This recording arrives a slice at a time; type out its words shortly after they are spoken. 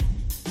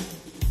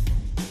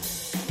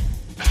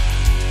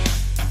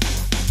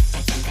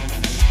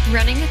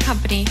Running a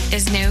company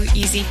is no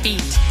easy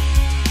feat.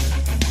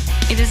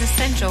 It is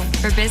essential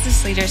for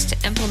business leaders to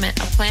implement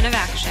a plan of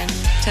action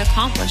to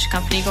accomplish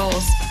company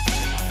goals.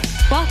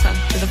 Welcome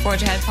to the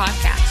Forge Ahead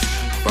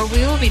podcast, where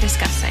we will be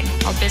discussing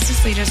how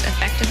business leaders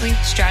effectively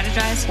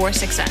strategize for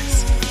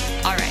success.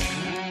 All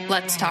right,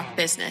 let's talk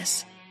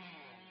business.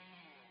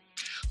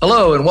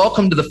 Hello, and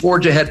welcome to the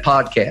Forge Ahead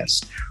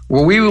podcast,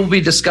 where we will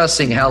be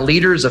discussing how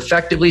leaders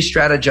effectively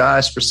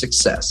strategize for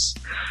success.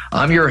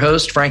 I'm your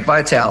host, Frank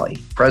Vitale,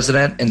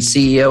 President and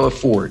CEO of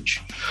Forge.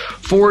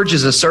 Forge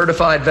is a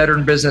certified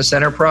veteran business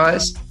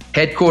enterprise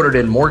headquartered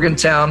in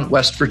Morgantown,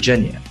 West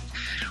Virginia.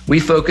 We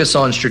focus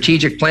on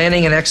strategic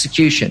planning and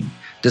execution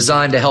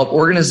designed to help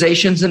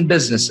organizations and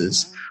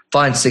businesses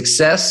find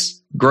success,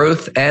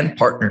 growth, and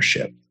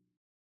partnership.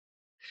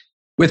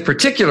 With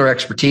particular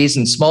expertise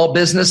in small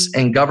business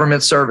and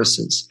government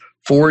services,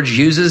 Forge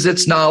uses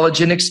its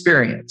knowledge and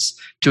experience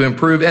to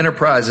improve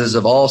enterprises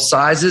of all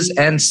sizes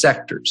and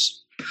sectors.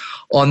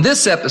 On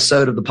this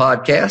episode of the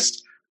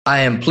podcast, I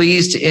am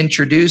pleased to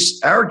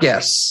introduce our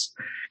guests,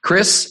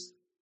 Chris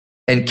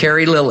and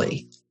Carrie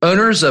Lilly,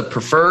 owners of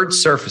Preferred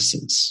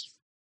Surfaces.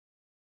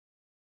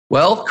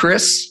 Well,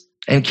 Chris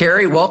and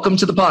Carrie, welcome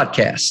to the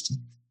podcast.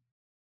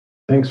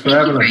 Thanks for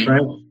having us,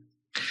 Frank.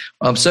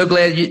 I'm so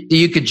glad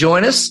you could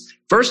join us.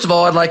 First of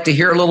all, I'd like to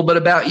hear a little bit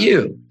about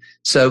you.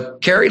 So,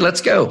 Carrie, let's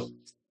go.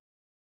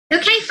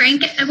 Okay,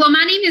 Frank. Well,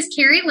 my name is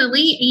Carrie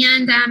Lilly,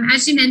 and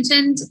as you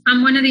mentioned,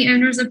 I'm one of the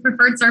owners of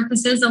Preferred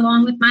Surfaces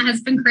along with my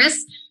husband,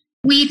 Chris.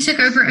 We took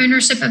over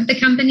ownership of the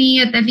company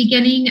at the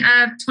beginning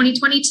of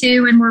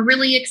 2022, and we're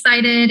really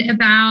excited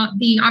about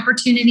the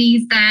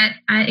opportunities that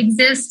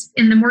exist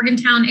in the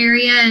Morgantown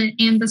area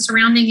and the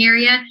surrounding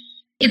area.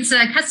 It's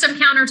a custom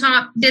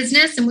countertop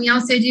business, and we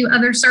also do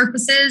other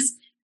surfaces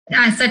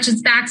such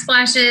as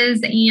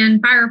backsplashes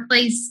and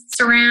fireplace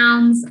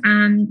surrounds,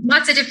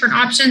 lots of different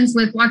options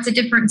with lots of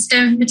different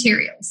stone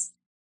materials.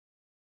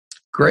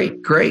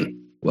 Great.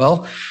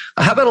 Well,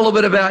 how about a little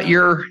bit about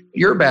your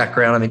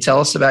background? I mean,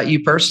 tell us about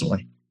you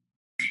personally.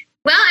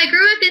 Well, I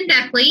grew up in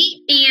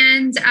Beckley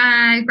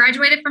and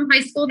graduated from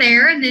high school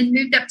there and then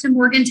moved up to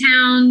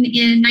Morgantown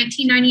in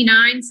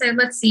 1999. So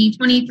let's see,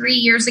 23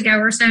 years ago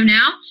or so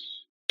now.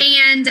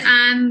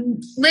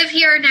 And live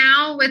here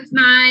now with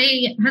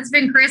my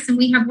husband, Chris, and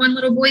we have one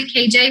little boy,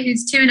 KJ,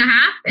 who's 2.5,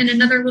 and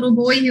another little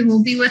boy who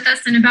will be with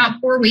us in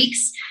about 4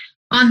 weeks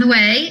on the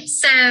way.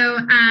 So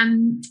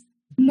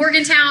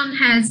Morgantown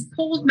has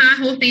pulled my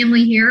whole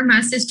family here.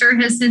 My sister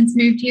has since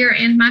moved here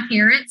and my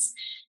parents.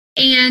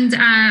 And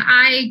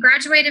I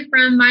graduated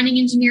from mining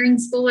engineering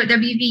school at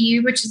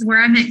WVU, which is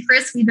where I met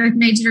Chris. We both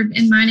majored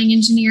in mining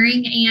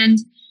engineering. And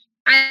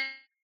I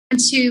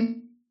went to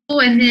school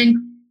and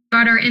then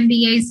got our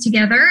MBAs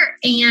together,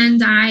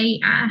 and I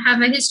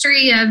have a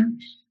history of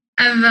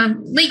a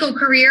legal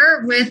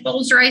career with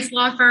Bowles Rice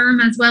Law Firm,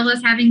 as well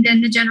as having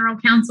been the general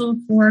counsel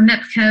for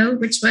MEPCO,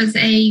 which was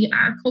a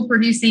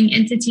coal-producing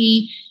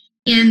entity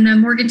in the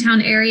Morgantown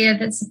area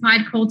that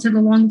supplied coal to the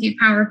Longview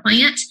Power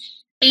Plant.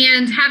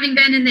 And having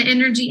been in the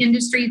energy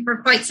industry for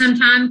quite some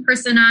time,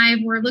 Chris and I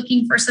were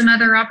looking for some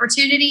other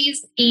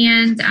opportunities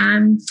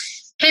and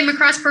came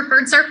across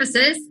Preferred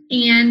Surfaces.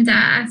 And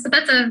so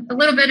that's a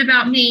little bit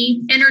about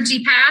me.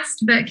 Energy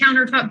past, but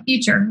countertop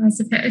future, I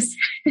suppose.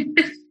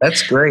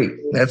 That's great.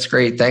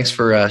 Thanks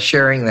for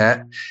sharing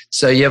that.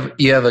 So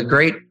you have a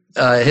great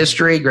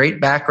history, great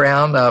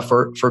background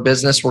for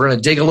business. We're going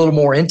to dig a little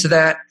more into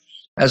that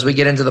as we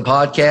get into the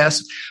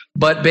podcast.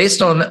 But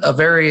based on a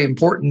very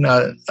important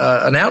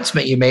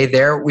announcement you made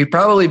there, we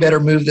probably better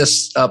move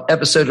this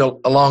episode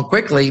along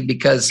quickly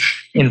because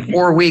in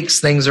 4 weeks,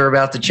 things are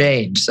about to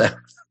change. So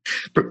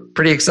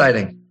pretty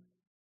exciting.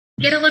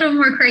 Get a little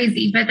more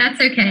crazy, but that's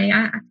okay.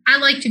 I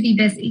like to be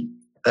busy.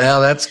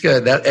 Well, that's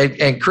good.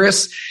 And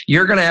Chris,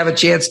 you're going to have a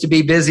chance to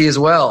be busy as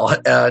well,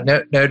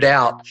 no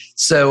doubt.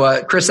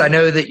 So, Chris, I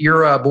know that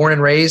you're born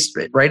and raised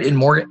right in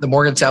the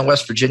Morgantown,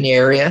 West Virginia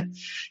area.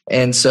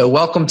 And so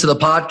welcome to the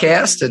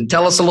podcast, and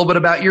tell us a little bit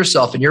about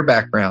yourself and your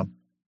background.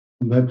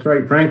 That's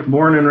right, Frank.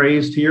 Born and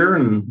raised here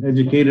and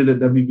educated at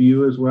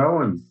WVU as well,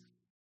 and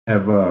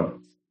have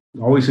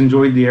always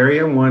enjoyed the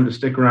area and wanted to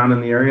stick around in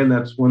the area. And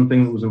that's one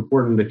thing that was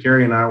important to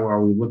Carrie and I while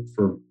we looked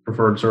for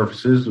Preferred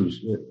Surfaces was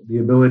the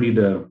ability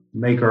to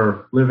make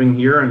our living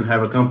here and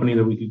have a company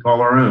that we could call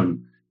our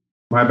own.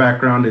 My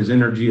background is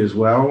energy as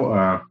well.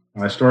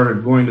 I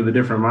started going to the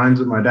different mines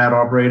that my dad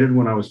operated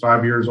when I was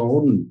 5 years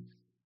old. And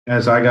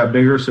as I got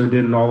bigger, so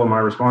did all of my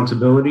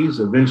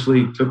responsibilities.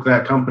 Eventually took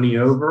that company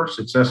over,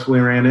 successfully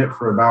ran it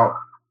for about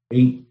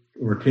 8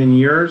 or 10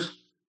 years,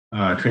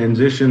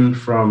 transitioned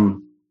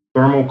from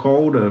thermal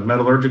coal to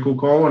metallurgical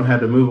coal and had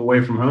to move away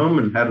from home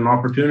and had an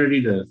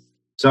opportunity to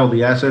sell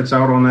the assets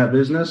out on that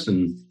business.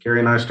 And Carrie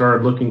and I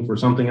started looking for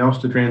something else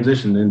to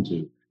transition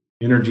into.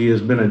 Energy has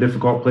been a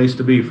difficult place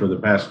to be for the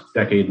past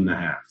decade and a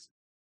half.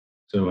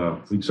 So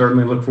we'd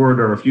certainly look forward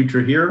to our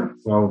future here.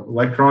 Well,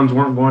 electrons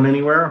weren't going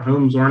anywhere.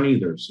 Homes aren't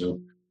either.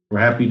 So we're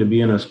happy to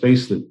be in a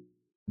space that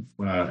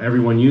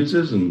everyone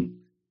uses and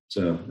it's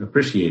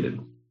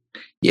appreciated.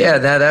 Yeah,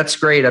 that's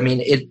great. I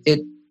mean,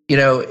 it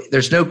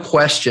there's no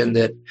question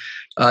that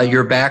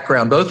your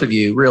background, both of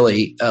you,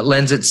 really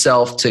lends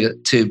itself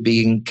to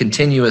being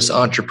continuous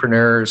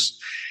entrepreneurs,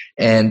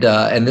 and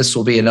this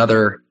will be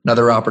another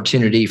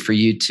opportunity for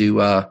you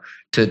to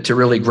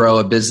really grow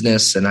a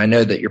business. And I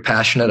know that you're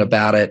passionate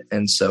about it,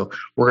 and so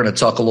we're going to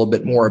talk a little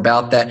bit more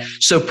about that.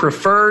 So,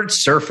 Preferred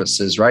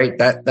Surfaces, right?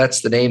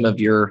 That's the name of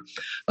your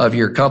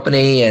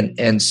company,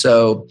 and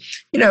so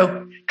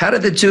how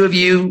did the two of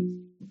you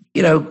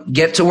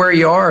get to where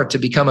you are to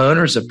become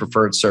owners of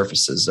Preferred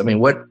Surfaces? I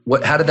mean,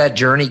 how did that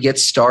journey get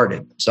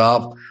started?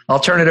 So I'll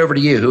turn it over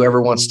to you,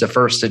 whoever wants to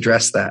first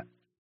address that.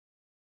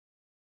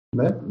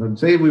 I'd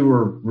say we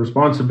were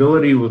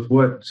responsibility with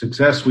what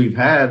success we've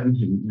had,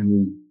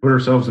 and put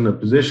ourselves in a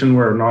position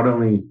where not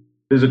only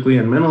physically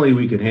and mentally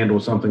we could handle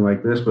something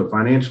like this, but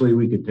financially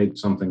we could take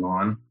something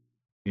on.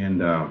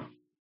 And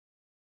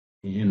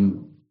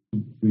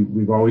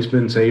we've always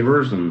been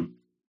savers, and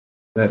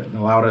that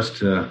allowed us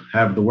to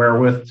have the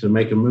wherewith to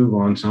make a move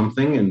on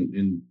something.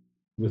 And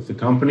with the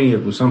company,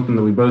 it was something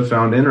that we both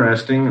found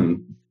interesting.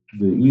 And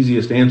the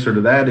easiest answer to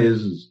that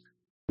is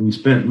we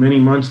spent many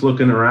months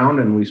looking around,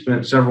 and we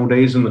spent several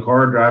days in the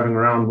car driving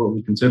around what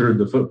we considered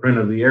the footprint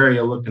of the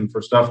area, looking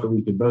for stuff that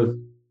we could both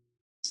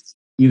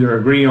either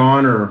agree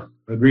on or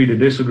agree to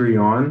disagree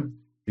on.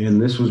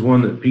 And this was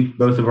one that piqued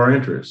both of our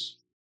interests.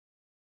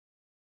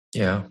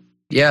 Yeah.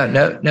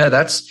 No,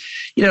 that's,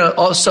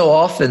 so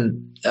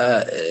often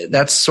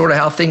that's sort of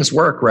how things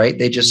work, right?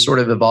 They just sort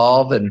of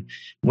evolve. And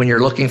when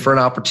you're looking for an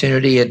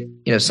opportunity,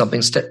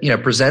 something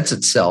presents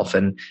itself,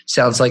 and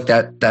sounds like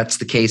that's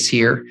the case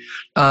here.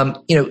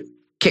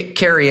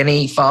 Carrie,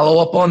 any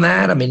follow up on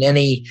that? I mean,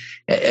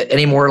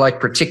 any more like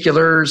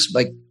particulars,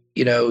 like,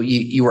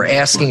 you were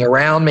asking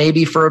around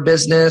maybe for a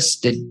business.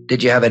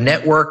 Did you have a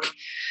network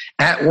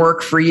at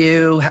work for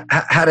you?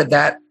 How did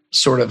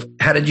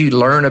you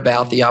learn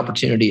about the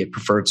opportunity at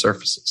Preferred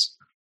Surfaces?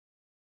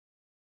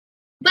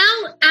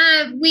 Well,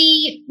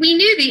 we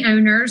knew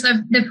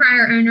the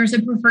prior owners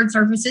of Preferred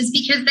Surfaces,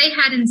 because they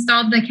had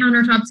installed the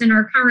countertops in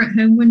our current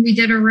home when we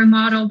did a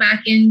remodel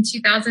back in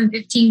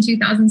 2015,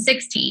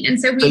 2016. And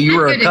so you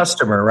were a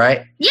customer,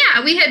 right?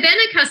 Yeah, we had been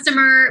a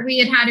customer. We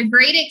had a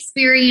great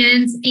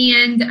experience.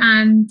 And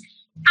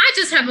I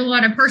just have a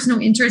lot of personal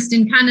interest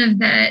in kind of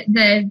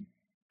the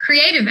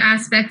creative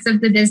aspects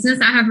of the business.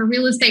 I have a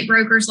real estate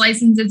broker's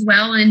license as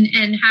well,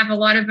 and have a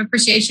lot of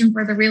appreciation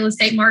for the real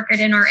estate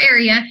market in our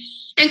area.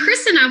 And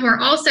Chris and I were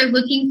also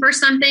looking for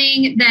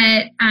something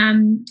that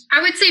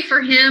I would say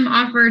for him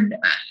offered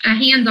a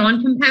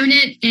hands-on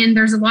component. And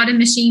there's a lot of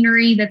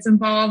machinery that's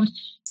involved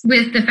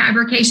with the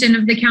fabrication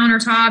of the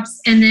countertops.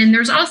 And then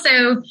there's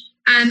also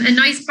a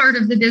nice part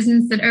of the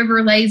business that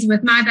overlays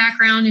with my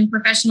background in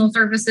professional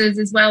services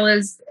as well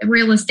as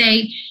real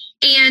estate.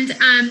 And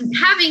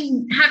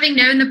having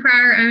known the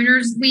prior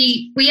owners,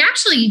 we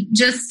actually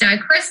just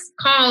Chris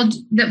called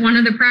one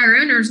of the prior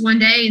owners one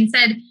day and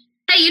said,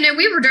 "Hey,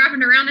 we were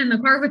driving around in the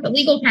car with a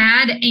legal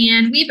pad,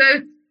 and we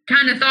both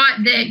kind of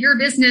thought that your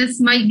business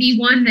might be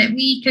one that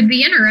we could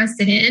be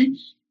interested in.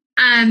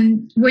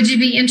 Would you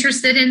be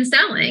interested in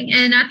selling?"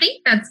 And I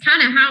think that's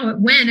kind of how it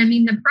went. I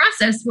mean, the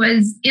process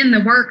was in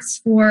the works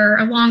for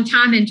a long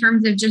time in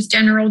terms of just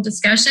general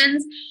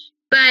discussions,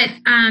 but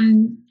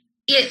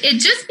it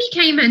just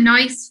became a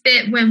nice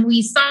fit when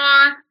we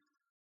saw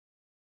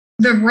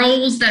the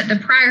roles that the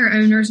prior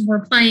owners were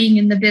playing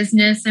in the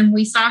business, and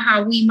we saw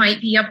how we might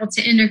be able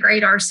to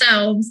integrate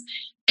ourselves,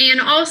 and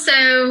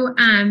also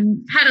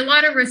had a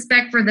lot of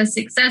respect for the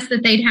success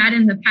that they'd had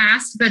in the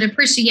past, but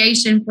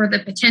appreciation for the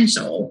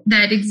potential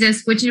that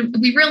exists, which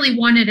we really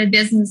wanted a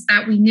business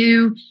that we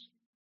knew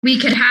we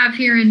could have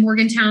here in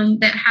Morgantown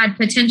that had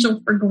potential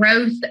for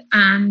growth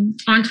on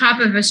top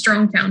of a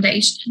strong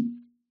foundation.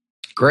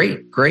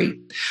 Great.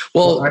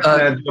 Well, I can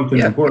add something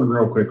important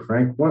real quick,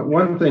 Frank.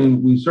 One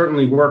thing, we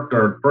certainly worked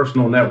our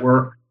personal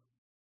network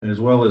as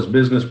well as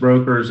business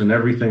brokers and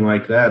everything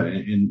like that.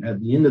 And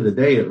at the end of the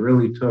day, it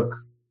really took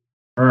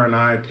her and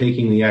I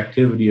taking the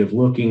activity of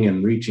looking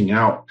and reaching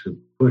out to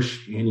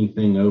push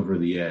anything over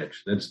the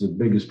edge. That's the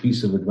biggest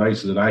piece of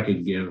advice that I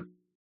could give,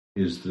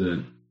 is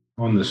that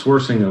on the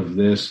sourcing of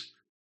this,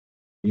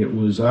 it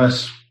was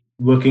us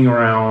looking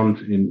around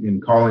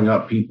and calling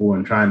up people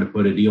and trying to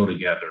put a deal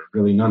together.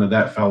 Really, none of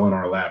that fell in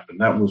our lap.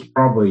 And that was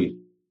probably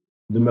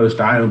the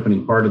most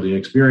eye-opening part of the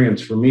experience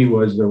for me,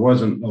 was there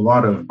wasn't a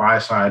lot of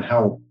buy-side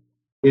help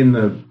in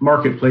the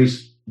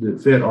marketplace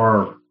that fit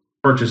our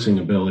purchasing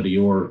ability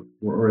or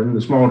in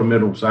the small to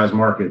middle-sized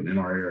market in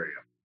our area.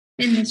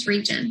 In this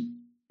region.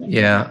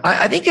 Yeah,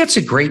 I think that's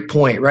a great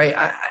point,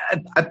 right?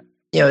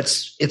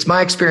 It's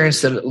my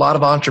experience that a lot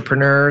of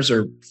entrepreneurs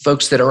or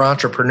folks that are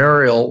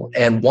entrepreneurial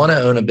and want to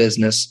own a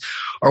business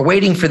are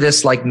waiting for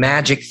this like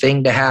magic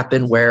thing to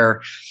happen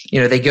where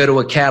they go to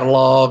a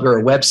catalog or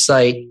a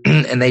website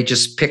and they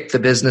just pick the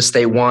business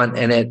they want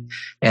and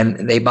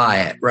they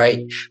buy it,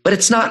 right? But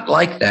it's not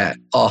like that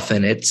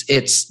often.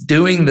 It's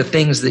doing the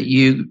things that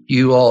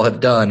you all have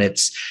done.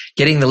 It's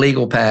getting the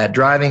legal pad,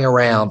 driving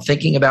around,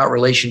 thinking about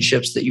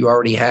relationships that you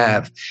already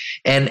have.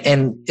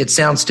 And it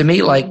sounds to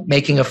me like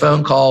making a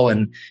phone call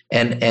and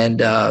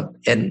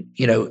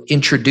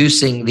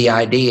introducing the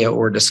idea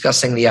or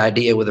discussing the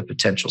idea with a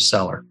potential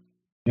seller.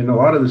 And a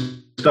lot of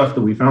the stuff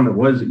that we found that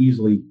was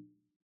easy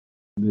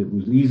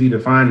to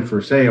find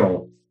for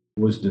sale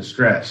was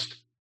distressed.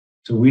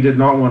 So we did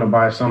not want to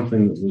buy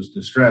something that was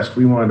distressed.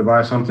 We wanted to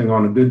buy something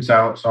on a good,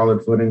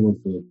 solid footing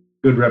with a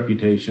good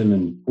reputation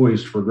and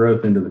poised for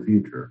growth into the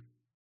future.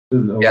 A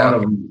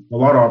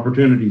lot of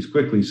opportunities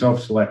quickly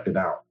self-selected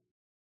out.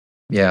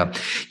 Yeah.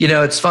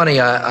 It's funny.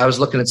 I was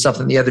looking at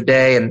something the other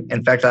day, and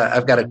in fact,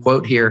 I've got a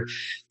quote here.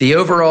 The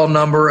overall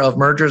number of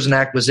mergers and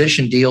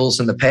acquisition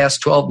deals in the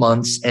past 12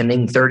 months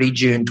ending 30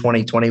 June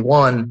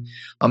 2021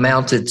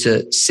 amounted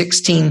to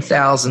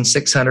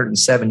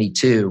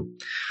 16,672,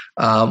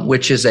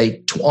 which is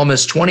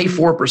almost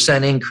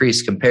 24%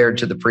 increase compared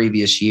to the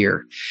previous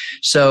year.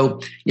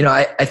 So,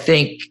 I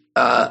think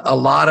a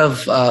lot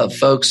of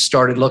folks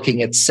started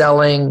looking at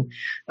selling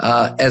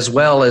as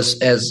well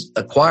as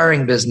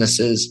acquiring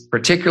businesses,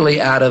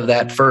 particularly out of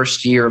that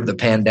first year of the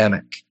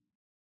pandemic.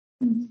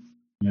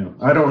 Yeah,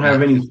 I don't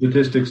have any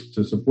statistics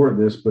to support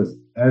this, but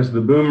as the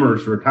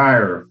boomers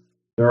retire,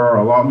 there are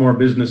a lot more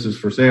businesses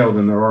for sale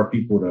than there are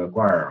people to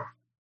acquire them.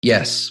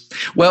 Yes.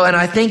 Well, and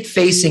I think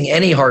facing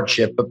any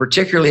hardship, but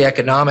particularly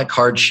economic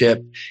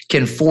hardship,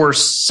 can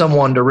force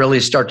someone to really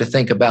start to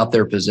think about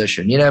their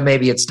position.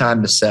 Maybe it's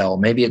time to sell.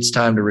 Maybe it's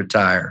time to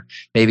retire.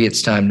 Maybe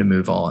it's time to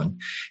move on.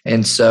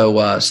 And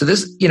so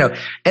this,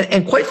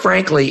 and quite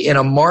frankly, in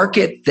a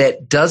market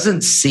that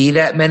doesn't see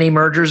that many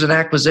mergers and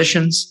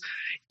acquisitions,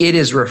 it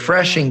is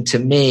refreshing to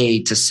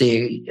me to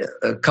see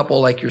a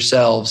couple like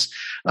yourselves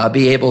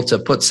be able to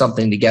put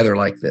something together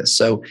like this.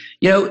 So,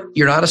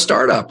 you're not a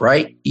startup,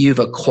 right? You've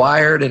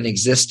acquired an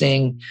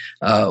existing,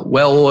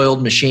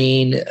 well-oiled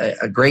machine,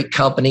 a great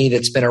company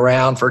that's been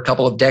around for a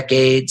couple of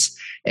decades.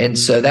 And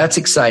so that's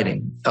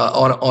exciting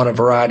on a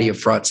variety of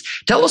fronts.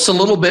 Tell us a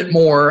little bit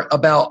more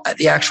about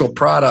the actual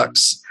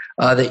products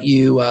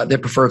that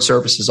Preferred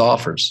Services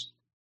offers.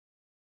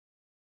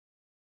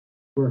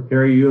 Sure.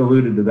 Carrie, you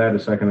alluded to that a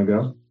second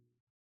ago.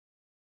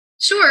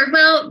 Sure.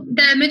 Well,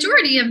 the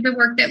majority of the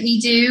work that we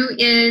do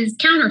is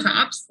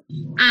countertops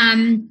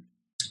and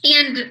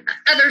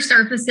other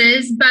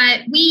surfaces,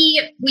 but we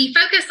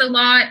focus a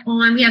lot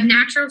on, we have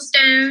natural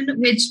stone,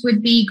 which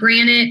would be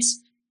granite,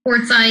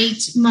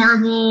 quartzite,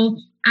 marble.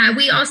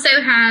 We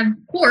also have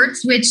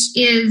quartz, which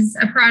is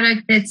a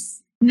product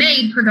that's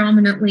made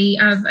predominantly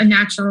of a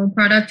natural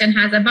product and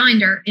has a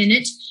binder in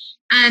it.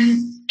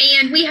 And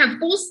we have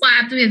full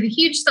slabs. We have a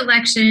huge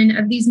selection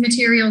of these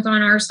materials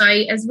on our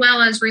site, as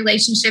well as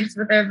relationships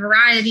with a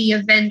variety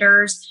of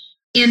vendors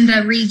in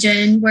the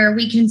region where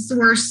we can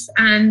source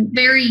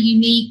very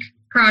unique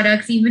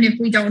products, even if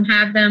we don't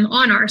have them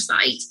on our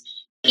site.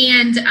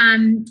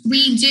 And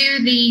we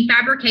do the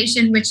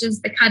fabrication, which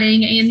is the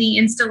cutting and the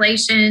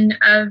installation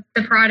of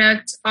the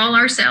product all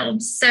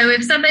ourselves. So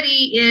if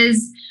somebody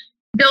is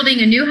building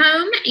a new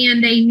home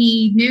and they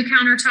need new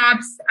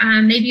countertops,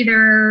 maybe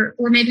they're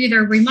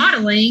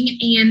remodeling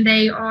and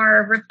they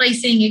are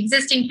replacing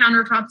existing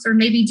countertops, or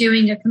maybe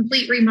doing a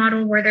complete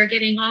remodel where they're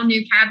getting all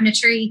new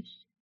cabinetry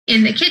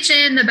in the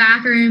kitchen, the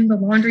bathroom, the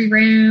laundry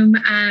room.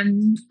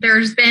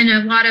 There's been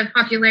a lot of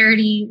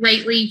popularity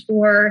lately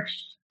for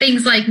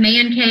things like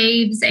man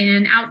caves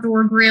and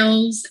outdoor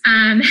grills.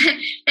 And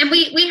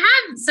we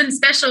have some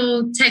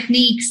special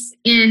techniques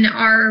in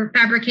our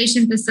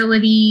fabrication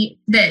facility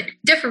that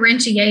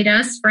differentiate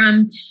us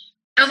from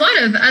a lot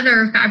of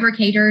other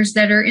fabricators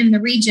that are in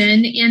the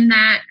region, in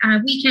that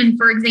we can,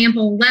 for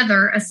example,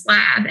 leather a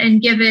slab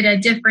and give it a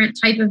different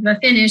type of a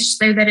finish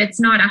so that it's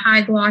not a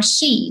high gloss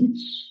sheen.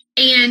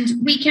 And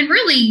we can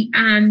really,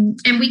 and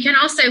we can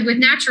also, with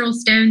natural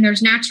stone,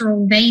 there's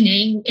natural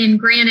veining. In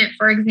granite,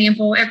 for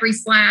example, every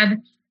slab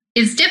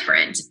is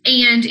different.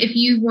 And if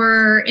you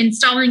were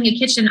installing a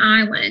kitchen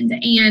island,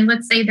 and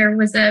let's say there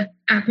was a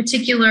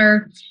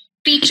particular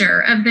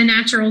feature of the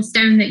natural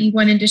stone that you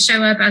wanted to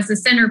show up as a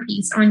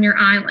centerpiece on your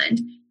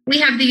island, we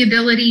have the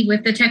ability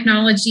with the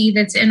technology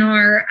that's in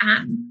our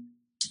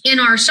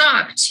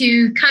shop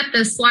to cut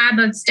the slab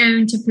of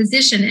stone to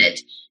position it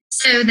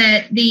so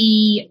that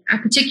a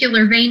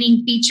particular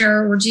veining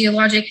feature or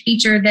geologic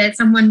feature that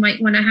someone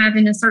might want to have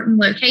in a certain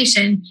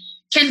location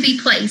can be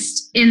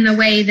placed in the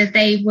way that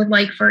they would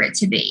like for it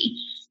to be.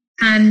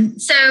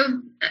 So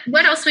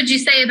what else would you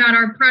say about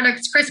our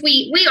products, Chris?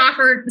 We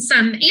offer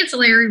some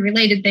ancillary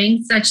related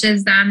things such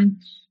as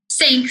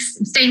sinks,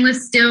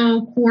 stainless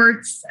steel,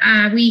 quartz.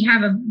 I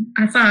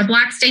saw a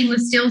black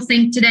stainless steel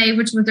sink today,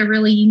 which was a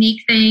really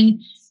unique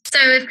thing. So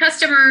if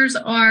customers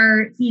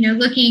are,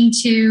 looking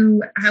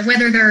to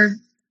whether they're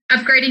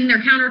upgrading their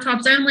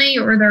countertops only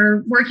or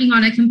they're working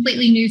on a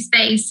completely new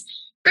space,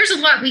 there's a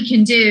lot we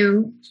can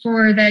do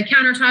for the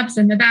countertops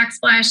and the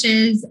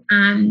backsplashes.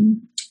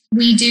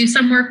 We do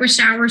some work with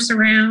shower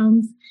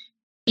surrounds.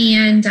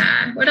 And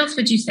what else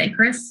would you say,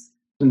 Chris?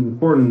 It's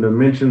important to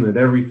mention that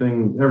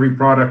every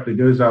product that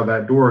goes out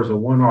that door is a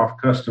one-off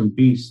custom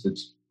piece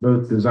that's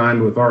both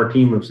designed with our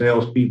team of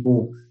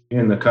salespeople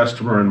and the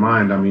customer in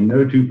mind. I mean,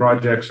 no two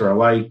projects are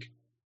alike.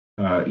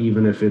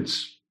 Even if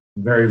it's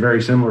very,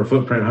 very similar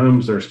footprint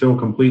homes, they're still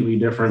completely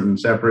different and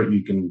separate.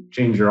 You can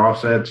change your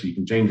offsets, you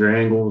can change your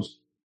angles,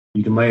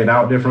 you can lay it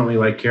out differently,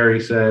 like Carrie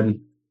said.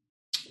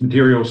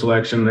 Material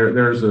selection,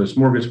 there's a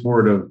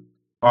smorgasbord of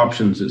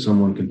options that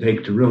someone can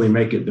take to really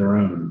make it their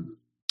own.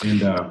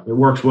 And it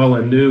works well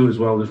in new as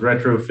well as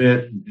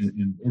retrofit,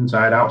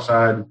 inside,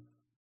 outside,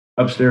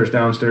 upstairs,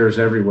 downstairs,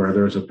 everywhere.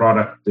 There's a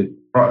product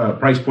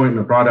price point and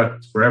a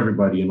product for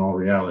everybody in all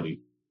reality.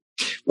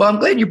 Well, I'm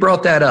glad you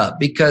brought that up,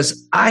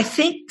 because I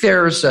think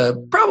there's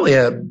probably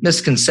a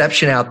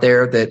misconception out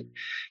there that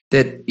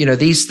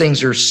these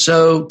things are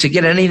to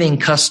get anything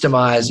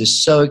customized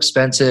is so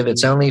expensive.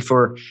 It's only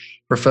for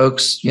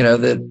folks,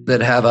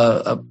 that have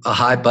a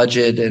high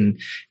budget, and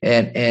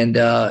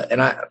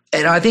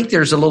I think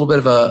there's a little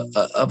bit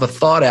of a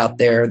thought out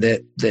there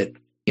that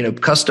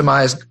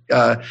customized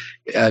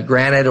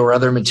granite or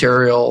other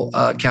material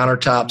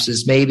countertops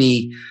is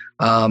maybe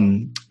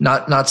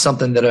not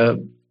something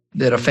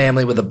that a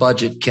family with a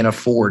budget can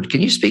afford.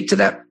 Can you speak to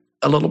that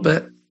a little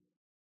bit?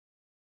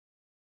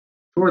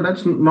 Sure,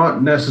 that's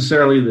not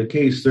necessarily the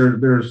case.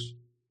 There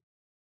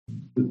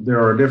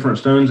are different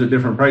stones at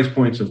different price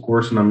points, of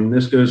course, and I mean,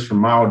 this goes from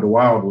mild to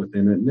wild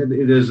within it.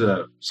 It is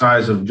a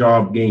size of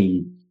job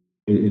game.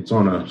 It's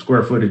on a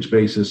square footage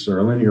basis or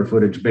a linear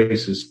footage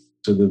basis.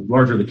 So the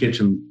larger the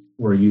kitchen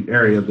or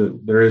area,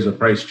 there is a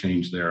price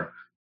change there.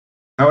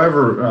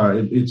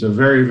 However, it's a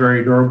very,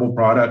 very durable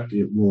product.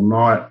 It will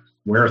not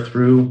wear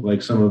through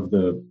like some of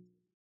the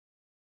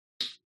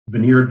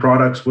veneered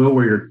products will,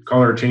 where your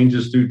color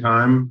changes through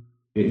time.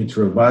 It's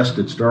robust,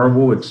 it's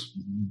durable, it's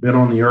been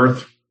on the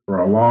earth for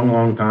a long,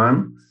 long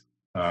time,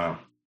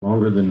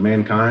 longer than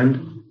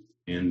mankind,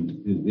 and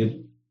it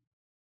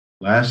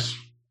lasts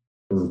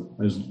for,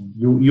 as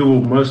you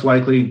will most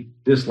likely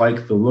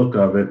dislike the look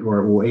of it, or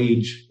it will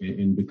age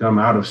and become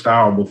out of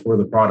style before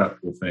the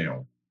product will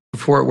fail.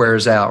 Before it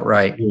wears out,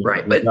 right?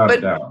 Right.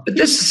 But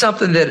this is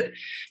something that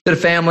a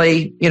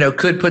family,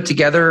 could put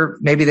together.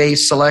 Maybe they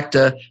select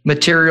a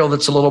material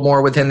that's a little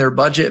more within their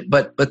budget,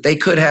 but they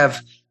could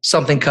have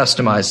something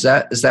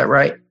customized. Is that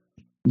right?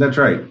 That's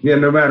right. Yeah,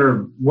 no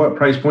matter what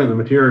price point the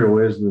material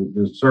is,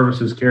 the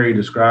services Carrie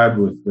described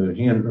with the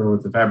hand or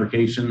with the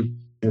fabrication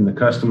and the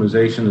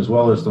customization, as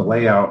well as the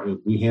layout,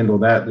 we handle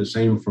that the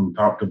same from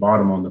top to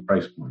bottom on the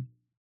price point.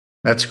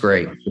 That's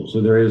great.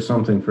 So there is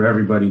something for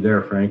everybody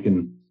there, Frank.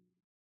 And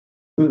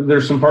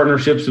there's some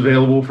partnerships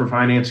available for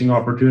financing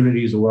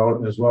opportunities as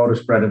well to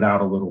spread it out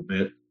a little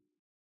bit.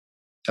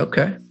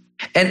 Okay.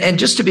 And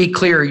just to be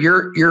clear,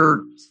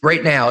 you're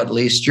right now, at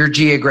least, your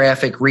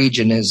geographic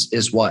region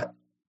is what?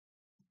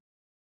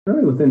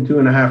 Really within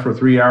 2.5 or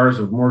 3 hours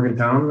of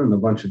Morgantown in a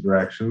bunch of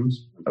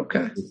directions.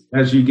 Okay.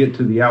 As you get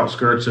to the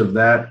outskirts of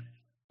that,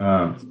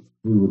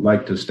 we would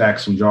like to stack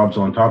some jobs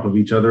on top of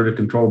each other to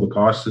control the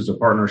costs as a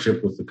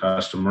partnership with the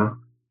customer.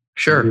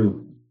 Sure.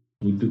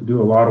 We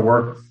do a lot of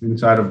work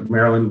inside of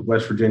Maryland,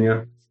 West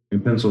Virginia,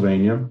 and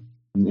Pennsylvania,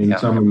 and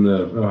some in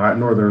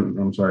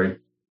the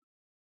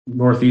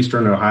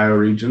northeastern Ohio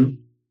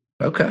region.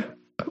 Okay.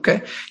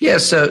 Yeah.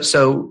 So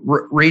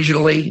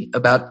regionally,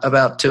 about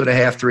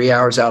 2.5, 3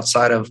 hours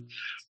outside of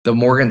the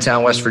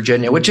Morgantown, West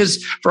Virginia, which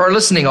is, for our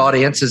listening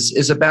audience,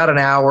 is about an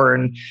hour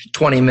and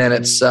 20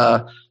 minutes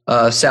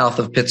south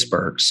of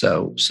Pittsburgh.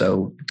 So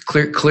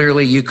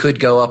clearly you could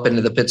go up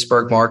into the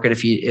Pittsburgh market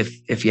if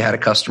you had a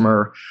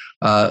customer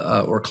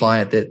or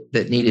client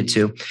that needed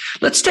to.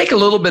 Let's take a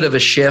little bit of a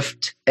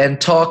shift and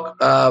talk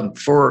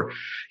for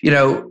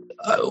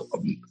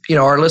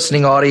our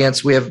listening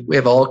audience. We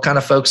have all kind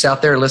of folks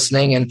out there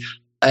listening,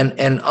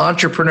 and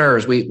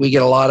entrepreneurs. We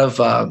get a lot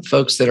of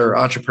folks that are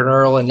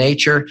entrepreneurial in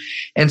nature,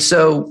 and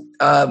so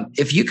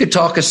if you could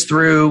talk us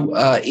through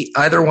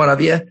either one of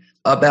you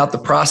about the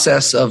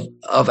process of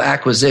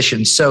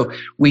acquisition. So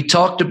we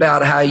talked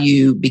about how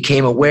you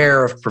became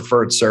aware of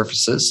Preferred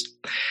Surfaces.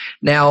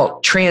 Now,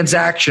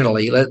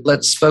 transactionally,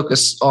 let's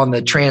focus on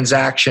the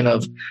transaction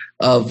of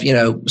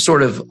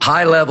sort of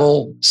high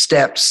level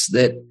steps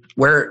that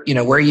where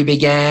you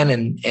began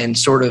and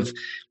sort of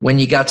when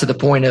you got to the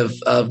point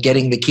of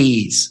getting the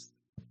keys.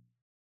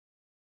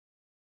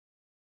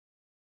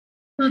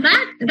 Well,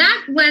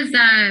 that was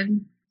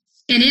an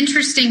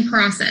interesting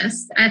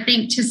process, I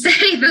think, to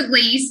say the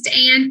least.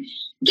 And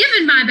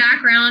given my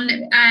background,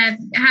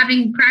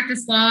 having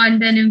practiced law and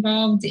been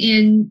involved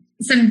in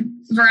some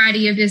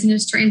variety of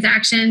business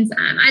transactions,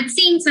 I'd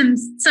seen some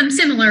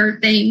similar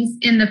things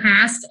in the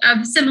past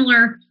of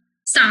similar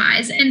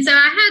size. And so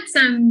I had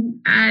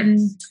some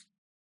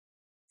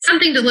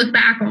something to look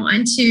back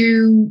on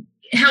to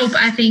help,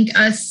 I think,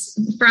 us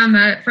from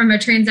a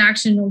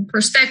transactional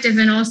perspective,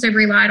 and also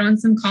relied on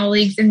some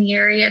colleagues in the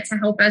area to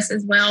help us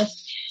as well.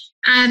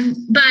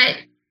 But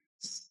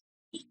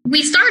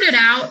we started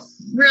out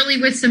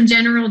really with some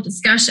general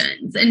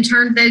discussions and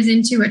turned those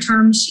into a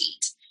term sheet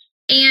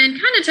and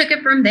kind of took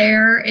it from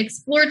there,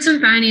 explored some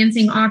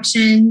financing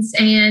options,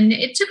 and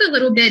it took a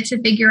little bit to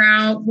figure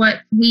out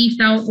what we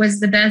felt was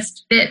the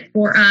best fit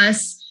for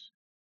us.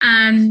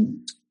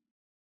 And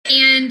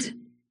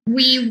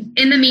we,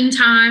 in the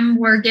meantime,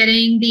 were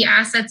getting the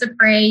assets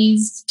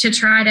appraised to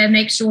try to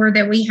make sure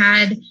that we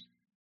had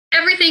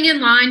everything in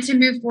line to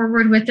move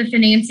forward with the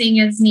financing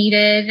as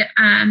needed.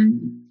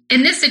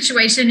 In this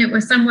situation, it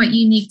was somewhat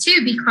unique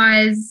too,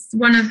 because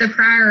one of the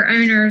prior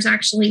owners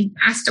actually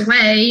passed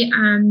away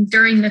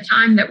during the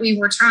time that we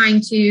were trying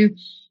to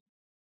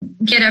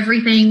get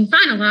everything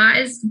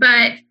finalized.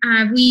 But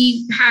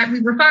we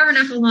were far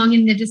enough along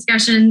in the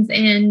discussions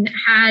and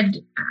had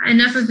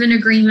enough of an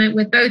agreement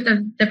with both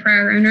of the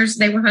prior owners,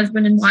 they were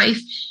husband and wife,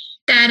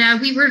 that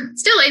we were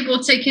still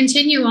able to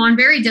continue on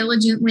very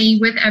diligently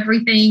with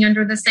everything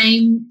under the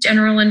same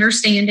general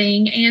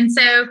understanding. And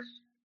so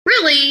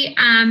really,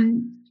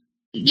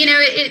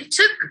 it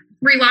took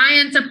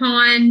reliance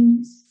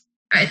upon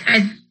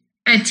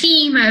a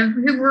team of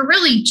who were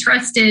really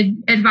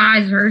trusted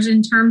advisors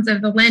in terms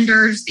of the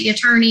lenders, the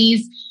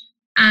attorneys,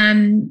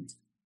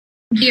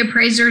 the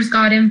appraisers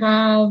got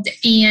involved,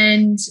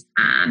 and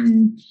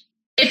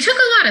it took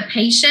a lot of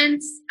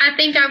patience, I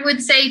think I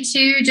would say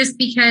too, just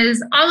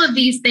because all of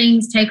these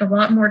things take a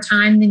lot more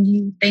time than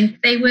you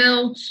think they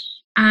will.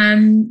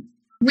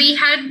 We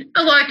had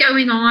a lot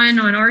going on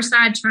our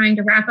side, trying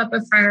to wrap up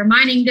a prior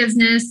mining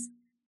business.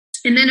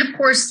 And then, of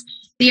course,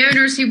 the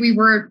owners who we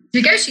were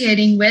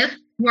negotiating with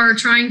were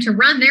trying to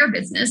run their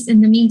business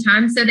in the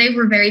meantime, so they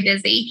were very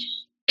busy.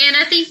 And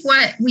I think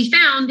what we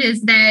found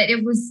is that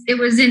it was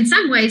in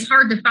some ways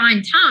hard to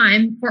find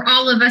time for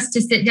all of us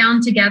to sit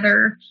down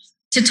together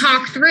to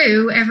talk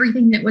through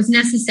everything that was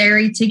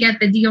necessary to get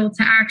the deal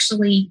to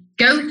actually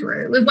go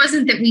through. It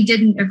wasn't that we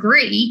didn't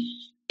agree.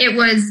 It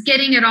was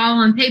getting it all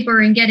on paper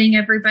and getting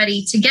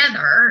everybody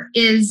together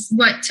is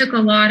what took a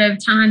lot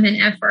of time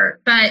and effort.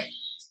 But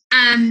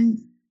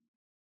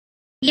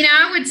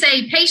I would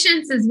say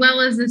patience, as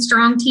well as a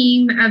strong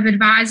team of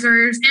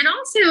advisors, and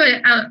also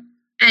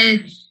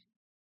a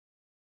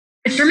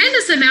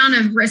tremendous amount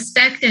of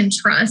respect and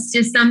trust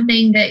is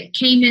something that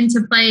came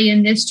into play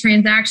in this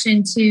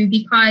transaction too,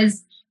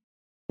 because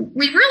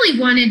we really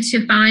wanted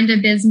to find a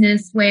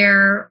business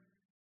where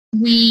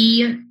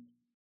we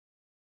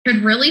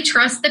could really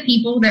trust the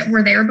people that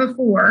were there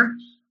before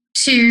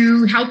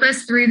to help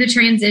us through the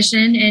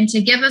transition and to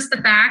give us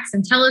the facts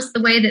and tell us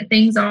the way that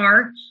things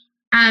are,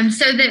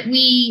 so that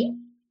we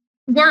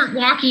weren't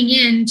walking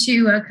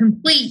into a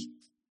complete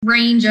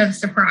range of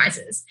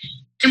surprises.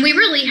 And we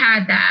really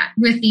had that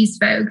with these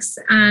folks,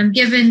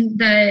 given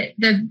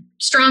the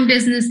strong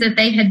business that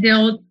they had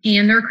built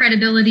and their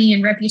credibility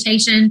and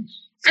reputation,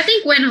 I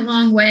think went a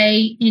long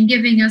way in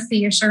giving us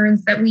the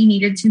assurance that we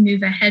needed to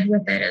move ahead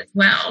with it as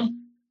well.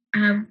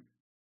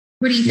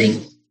 What do you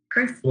think,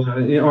 Chris? Well,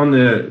 on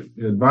the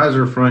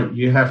advisor front,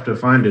 you have to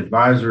find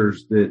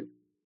advisors that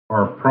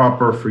are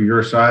proper for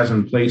your size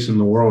and place in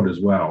the world as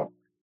well.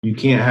 You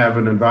can't have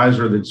an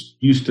advisor that's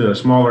used to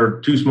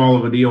too small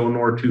of a deal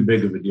nor too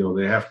big of a deal.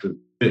 They have to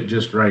fit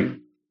just right.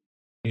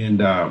 And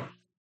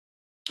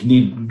you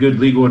need good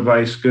legal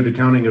advice, good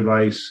accounting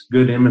advice,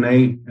 good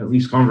M&A, at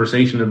least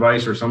conversation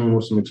advice, or someone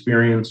with some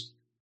experience,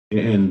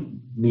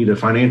 and need a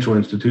financial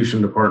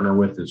institution to partner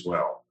with as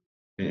well.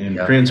 And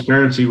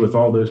transparency with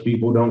all those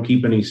people. Don't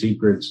keep any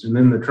secrets. And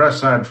then the trust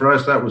side for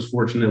us, that was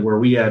fortunate where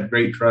we had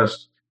great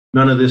trust.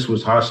 None of this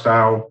was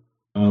hostile.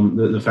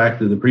 The fact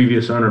that the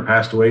previous owner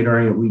passed away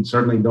during it, we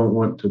certainly don't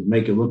want to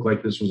make it look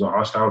like this was a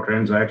hostile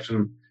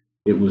transaction.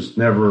 It was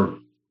never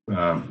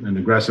an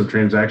aggressive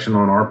transaction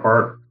on our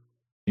part.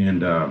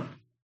 And that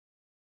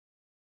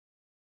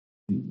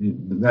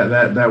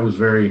was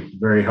very,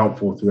 very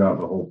helpful throughout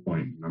the whole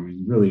point. I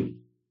mean, really,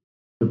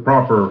 the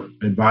proper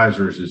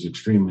advisors is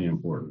extremely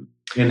important.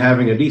 And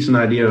having a decent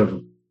idea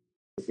of,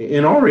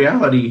 in all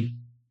reality,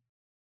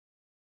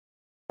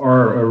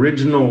 our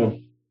original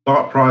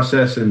thought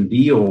process and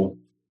deal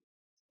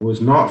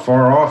was not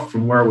far off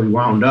from where we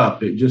wound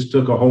up. It just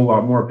took a whole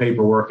lot more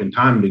paperwork and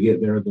time to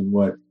get there than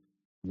what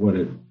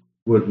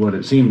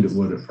it seemed it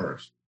would at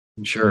first.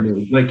 Sure.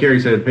 And like Carrie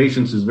said,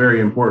 patience is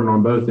very important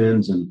on both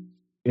ends.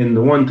 And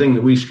the one thing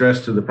that we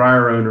stressed to the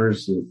prior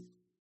owners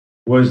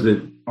was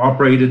that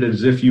operated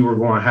as if you were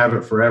going to have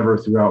it forever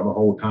throughout the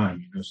whole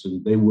time, so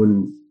that they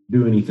wouldn't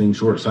do anything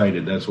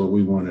short-sighted. That's what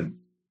we wanted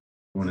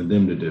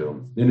them to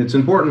do. And it's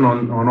important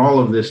on all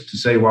of this to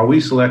say, while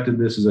we selected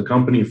this as a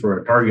company for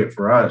a target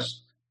for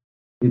us,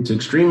 it's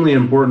extremely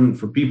important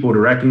for people to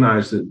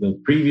recognize that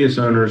the previous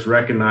owners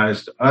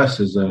recognized us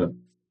as a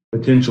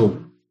potential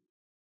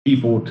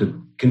people to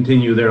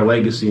continue their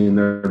legacy and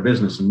their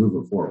business and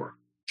move it forward.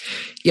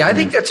 Yeah, I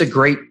think it's a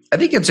great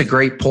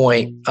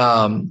point.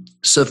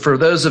 So for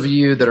those of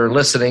you that are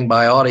listening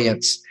by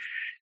audience,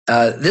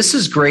 this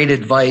is great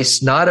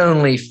advice, not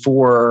only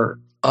for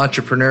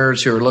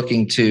entrepreneurs who are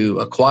looking to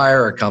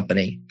acquire a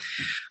company,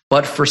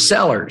 but for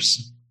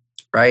sellers,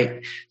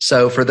 right?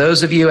 So for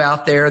those of you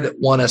out there that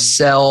want to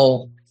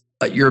sell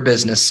your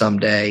business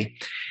someday,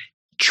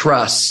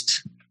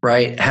 trust,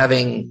 right?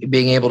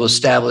 Being able to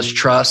establish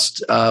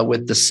trust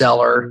with the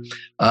seller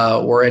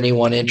or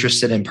anyone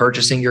interested in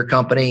purchasing your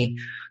company,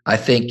 I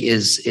think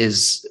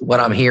is what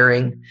I'm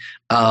hearing.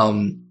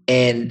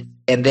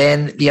 And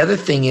then the other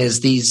thing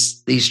is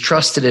these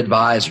trusted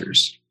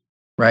advisors,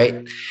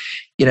 right?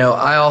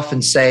 I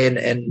often say,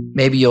 and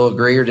maybe you'll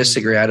agree or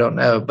disagree, I don't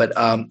know, but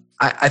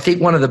I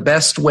think one of the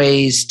best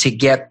ways to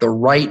get the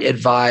right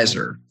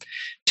advisor,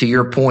 to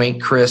your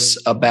point,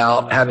 Chris,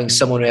 about having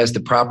someone who has the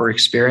proper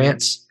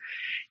experience,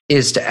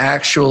 is to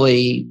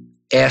actually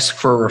ask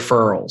for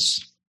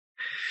referrals.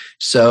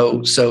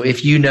 So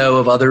if you know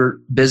of other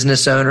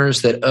business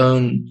owners that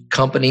own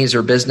companies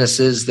or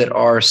businesses that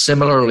are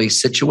similarly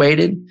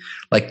situated,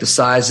 like the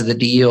size of the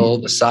deal,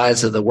 the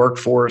size of the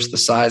workforce, the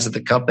size of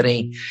the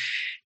company,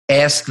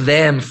 ask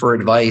them for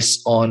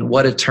advice on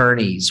what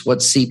attorneys, what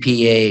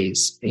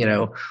CPAs,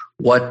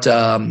 what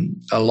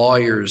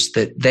lawyers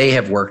that they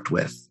have worked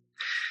with.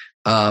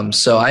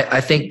 So I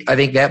think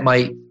that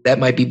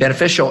might be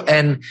beneficial,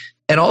 and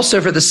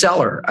also for the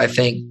seller. I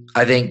think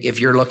if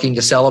you're looking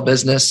to sell a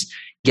business,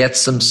 get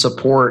some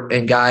support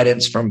and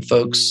guidance from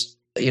folks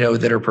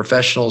that are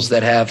professionals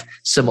that have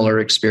similar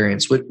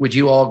experience. Would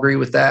you all agree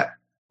with that?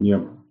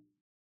 Yeah.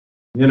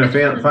 And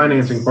a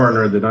financing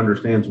partner that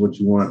understands what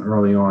you want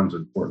early on is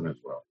important as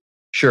well.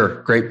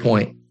 Sure. Great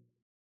point.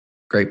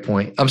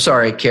 I'm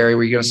sorry, Carrie,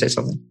 were you going to say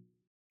something?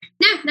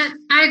 No,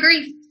 I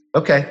agree.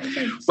 Okay.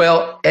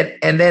 Well,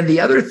 and then the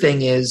other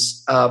thing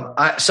is,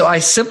 I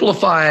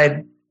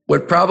simplified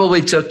what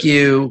probably took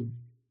you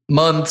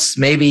months,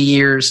 maybe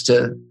years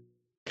to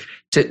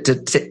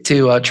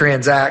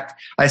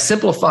transact. I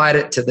simplified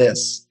it to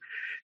this: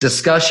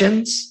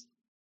 discussions,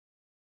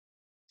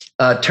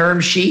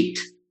 term sheet,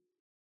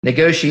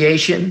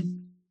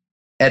 negotiation,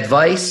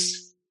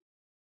 advice,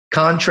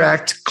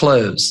 contract,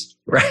 close.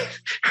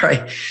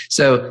 Right.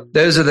 So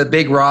those are the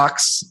big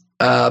rocks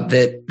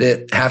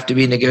that have to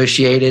be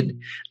negotiated.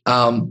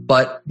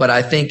 But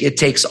I think it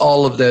takes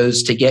all of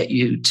those to get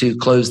you to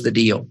close the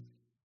deal.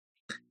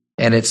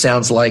 And it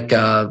sounds like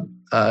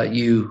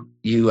you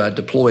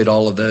deployed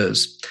all of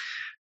those.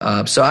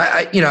 So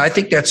I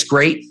think that's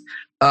great.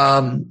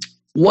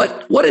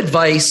 What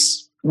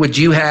advice would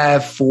you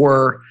have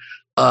for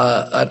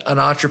an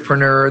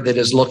entrepreneur that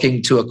is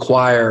looking to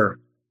acquire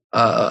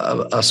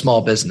a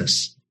small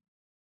business?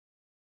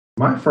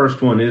 My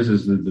first one is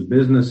that the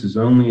business is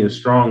only as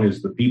strong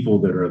as the people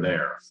that are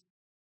there.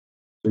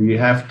 So you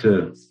have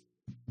to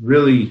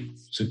really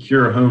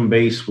secure a home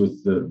base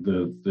with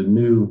the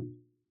new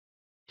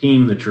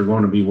team that you're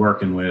going to be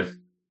working with,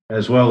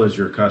 as well as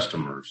your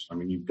customers. I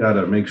mean, you've got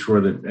to make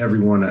sure that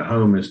everyone at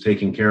home is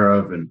taken care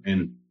of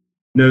and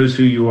knows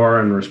who you are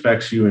and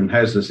respects you and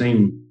has the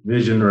same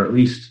vision, or at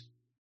least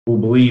will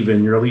believe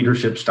in your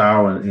leadership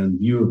style and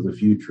view of the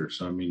future.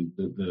 So, I mean,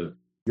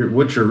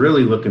 what you're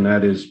really looking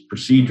at is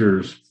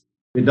procedures.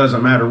 It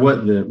doesn't matter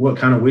what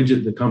kind of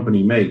widget the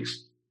company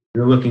makes.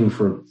 You're looking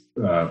for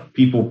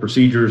people,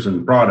 procedures,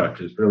 and product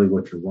is really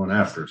what you're going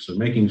after. So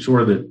making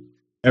sure that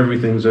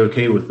everything's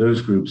okay with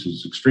those groups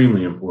is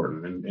extremely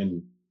important.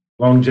 And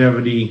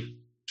longevity,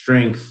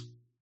 strength,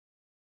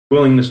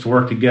 willingness to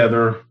work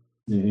together,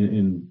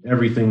 and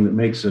everything that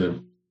makes a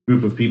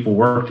group of people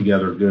work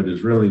together good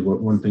is really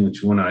one thing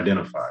that you want to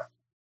identify.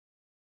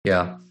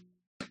 Yeah.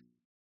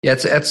 Yeah,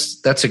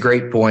 that's a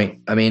great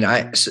point. I mean,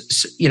 and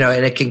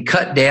it can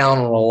cut down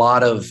on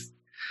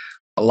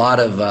a lot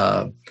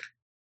of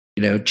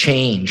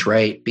change,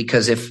 right?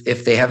 Because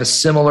if they have a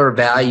similar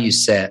value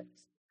set,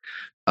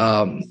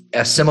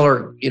 a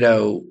similar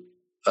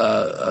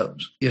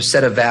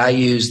set of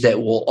values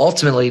that will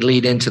ultimately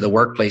lead into the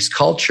workplace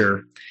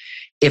culture,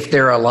 if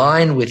they're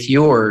aligned with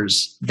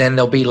yours, then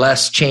there'll be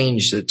less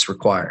change that's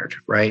required,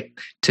 right?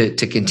 To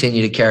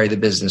continue to carry the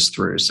business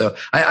through. So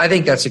I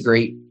think that's a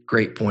great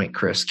point,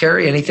 Chris.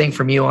 Carrie, anything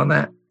from you on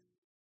that?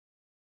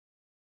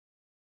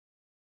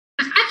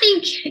 I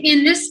think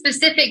in this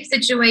specific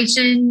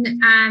situation,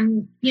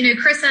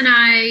 Chris and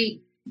I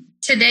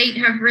to date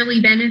have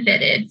really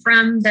benefited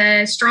from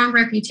the strong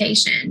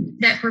reputation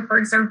that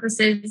Preferred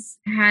Surfaces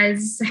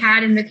has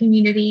had in the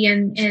community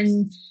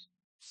and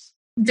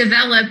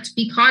developed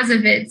because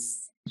of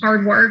its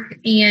hard work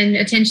and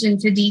attention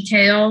to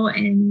detail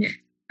and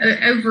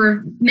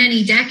over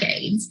many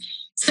decades.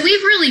 So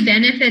we've really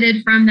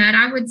benefited from that.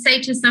 I would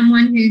say to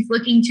someone who's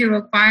looking to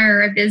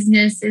acquire a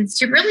business is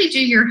to really do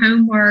your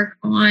homework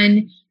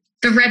on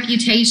the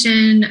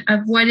reputation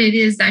of what it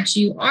is that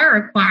you are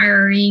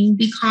acquiring,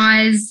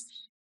 because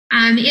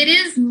it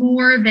is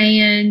more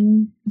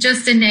than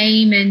just a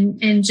name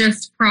and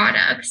just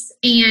products.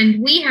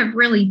 And we have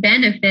really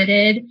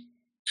benefited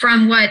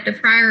from what the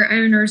prior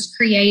owners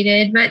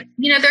created. But,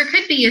 there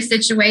could be a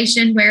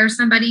situation where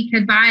somebody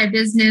could buy a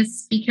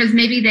business because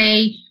maybe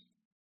they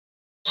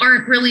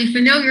aren't really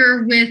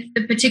familiar with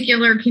the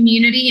particular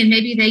community, and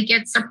maybe they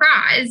get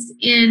surprised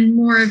in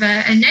more of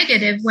a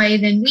negative way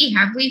than we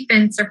have. We've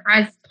been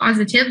surprised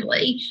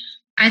positively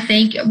I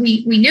think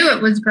we knew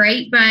it was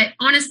great, but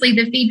honestly,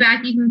 the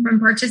feedback, even from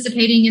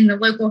participating in the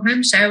local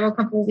home show a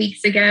couple of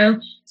weeks ago,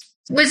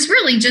 was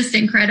really just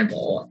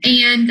incredible.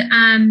 And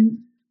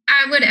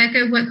I would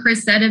echo what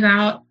Chris said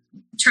about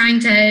trying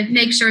to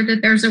make sure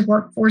that there's a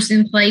workforce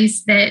in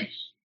place that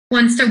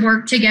wants to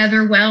work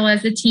together well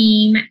as a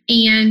team.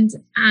 And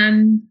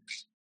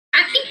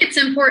I think it's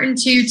important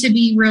to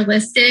be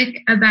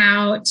realistic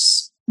about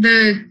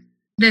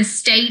the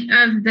state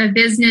of the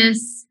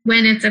business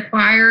when it's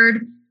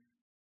acquired,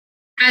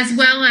 as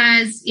well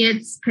as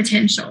its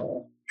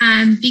potential.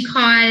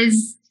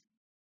 Because,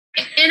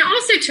 and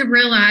also to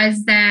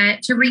realize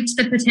that to reach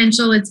the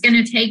potential, it's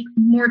going to take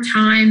more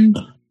time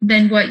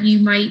than what you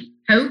might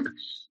hope,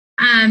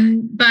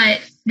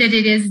 but that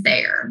it is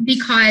there,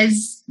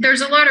 because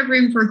there's a lot of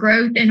room for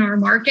growth in our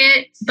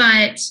market,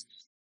 but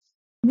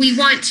we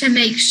want to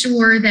make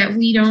sure that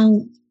we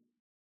don't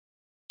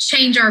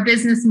change our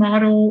business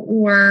model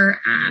or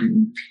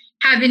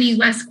have any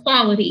less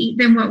quality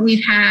than what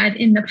we've had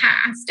in the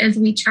past as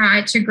we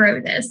try to grow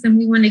this. And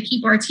we want to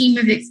keep our team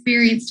of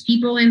experienced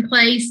people in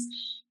place.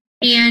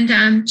 And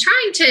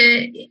trying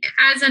to,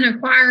 as an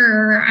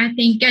acquirer, I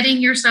think getting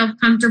yourself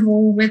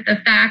comfortable with the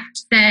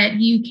fact that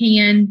you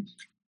can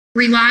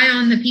rely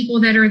on the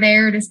people that are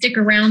there to stick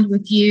around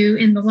with you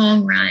in the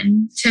long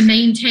run to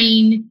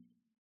maintain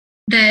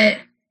the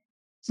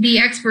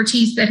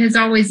expertise that has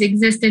always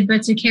existed,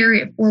 but to carry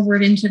it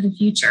forward into the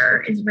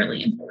future is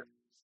really important.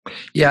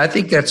 Yeah, I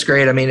think that's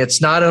great. I mean,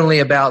 it's not only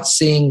about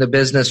seeing the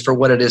business for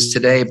what it is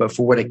today, but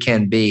for what it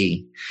can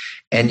be.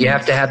 And you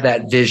have to have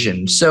that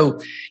vision. So,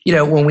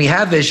 when we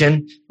have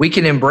vision, we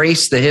can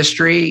embrace the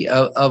history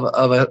of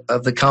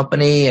the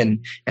company and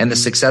the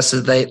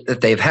successes that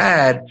they've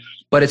had,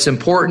 but it's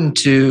important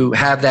to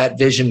have that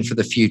vision for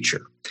the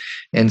future.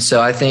 And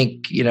so I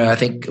think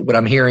what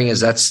I'm hearing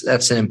is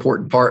that's an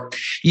important part.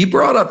 You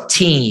brought up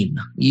team.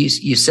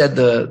 You said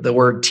the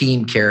word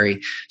team,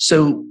 Carrie.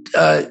 So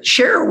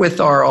share with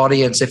our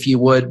audience, if you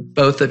would,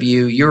 both of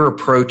you, your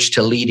approach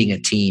to leading a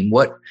team.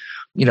 What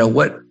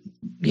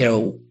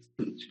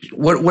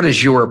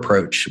is your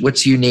approach?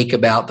 What's unique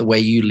about the way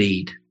you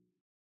lead?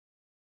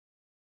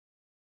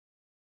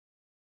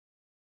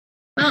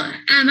 Well,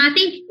 I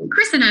think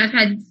Chris and I have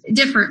had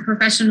different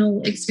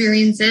professional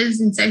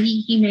experiences, and so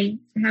he may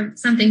have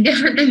something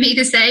different than me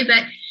to say.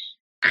 But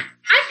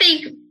I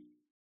think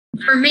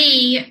for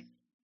me,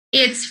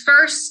 it's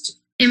first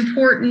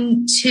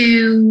important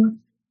to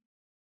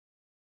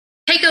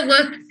take a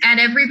look at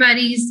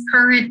everybody's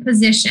current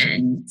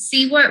position,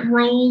 see what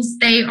roles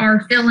they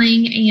are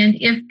filling, and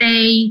if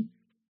they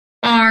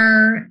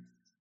are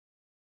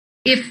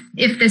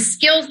if the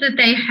skills that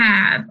they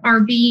have are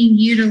being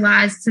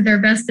utilized to their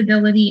best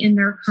ability in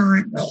their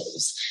current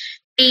roles.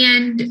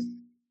 And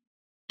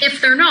if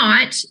they're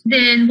not,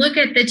 then look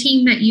at the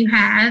team that you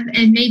have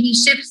and maybe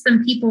shift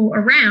some people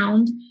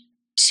around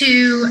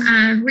to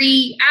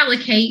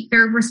reallocate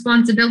their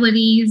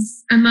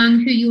responsibilities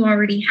among who you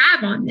already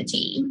have on the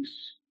team.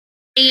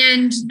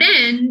 And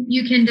then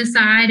you can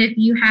decide if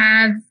you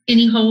have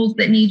any holes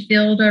that need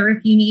filled or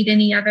if you need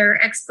any other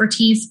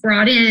expertise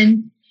brought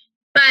in.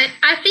 But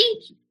I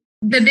think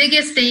the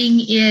biggest thing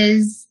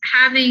is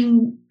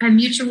having a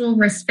mutual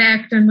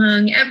respect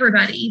among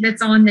everybody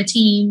that's on the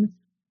team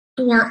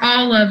for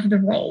all of the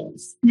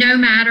roles, no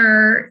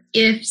matter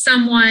if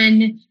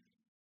someone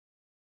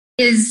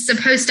is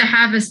supposed to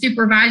have a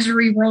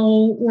supervisory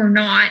role or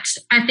not.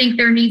 I think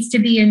there needs to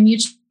be a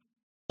mutual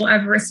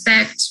of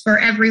respect for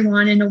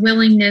everyone and a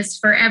willingness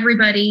for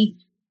everybody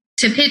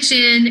to pitch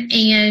in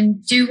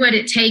and do what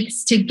it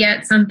takes to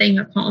get something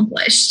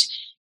accomplished,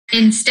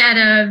 instead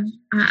of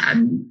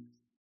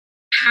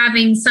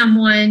having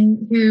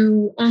someone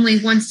who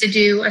only wants to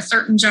do a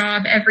certain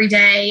job every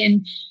day.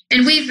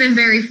 And we've been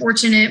very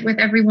fortunate with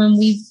everyone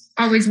we've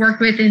always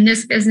worked with in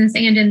this business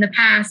and in the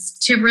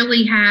past to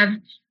really have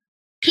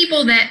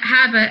people that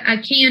have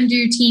a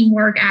can-do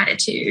teamwork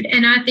attitude.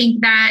 And I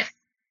think that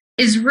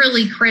is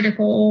really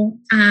critical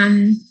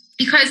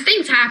because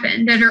things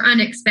happen that are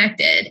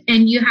unexpected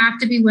and you have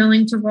to be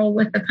willing to roll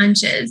with the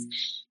punches.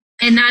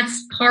 And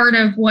that's part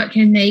of what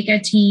can make a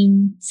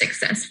team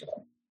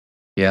successful.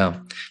 Yeah.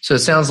 So it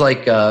sounds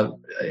like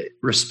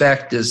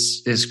respect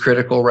is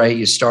critical, right?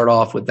 You start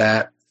off with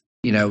that.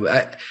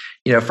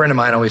 A friend of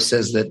mine always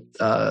says that,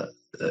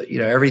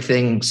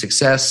 everything,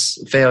 success,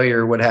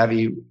 failure, what have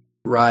you,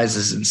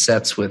 rises and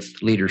sets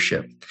with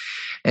leadership.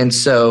 And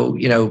so,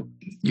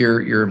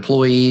 your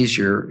employees,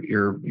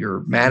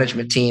 your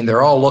management team,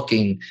 they're all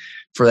looking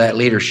for that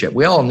leadership.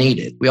 We all need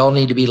it. We all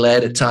need to be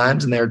led at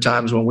times, and there are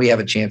times when we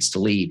have a chance to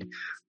lead.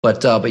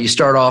 But you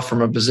start off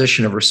from a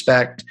position of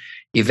respect,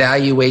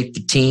 evaluate the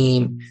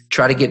team,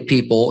 try to get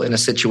people in a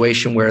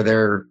situation where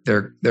they're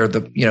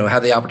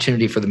have the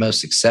opportunity for the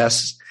most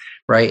success,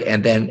 right?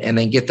 And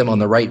then get them in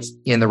the right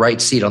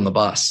seat on the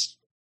bus,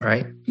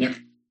 right? Yep.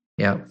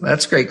 Yeah,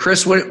 that's great.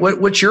 Chris,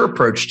 what's your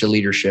approach to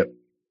leadership?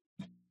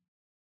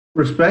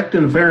 Respect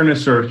and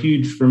fairness are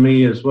huge for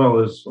me, as well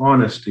as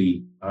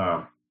honesty.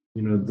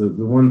 The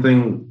one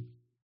thing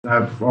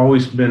I've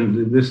always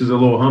been, this is a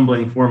little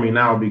humbling for me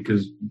now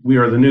because we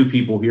are the new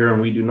people here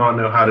and we do not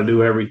know how to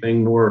do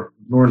everything nor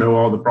know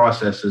all the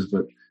processes,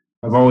 but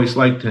I've always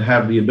liked to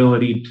have the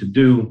ability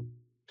to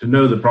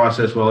know the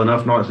process well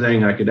enough, not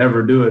saying I could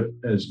ever do it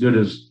as good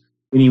as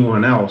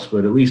anyone else,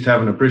 but at least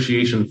have an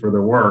appreciation for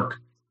their work.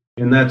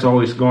 And that's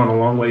always gone a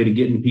long way to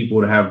getting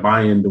people to have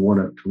buy-in to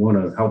want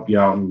to help you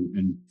out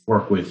and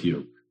work with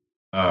you.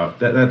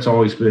 That's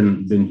always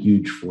been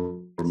huge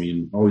for me,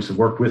 and always have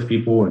worked with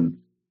people. And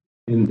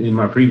in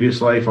my previous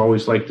life, I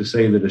always like to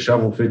say that a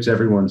shovel fits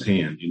everyone's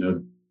hand.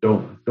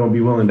 Don't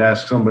be willing to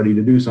ask somebody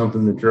to do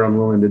something that you're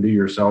unwilling to do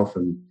yourself.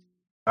 And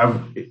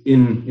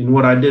in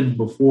what I did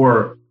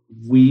before,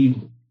 we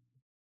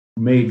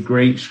made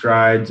great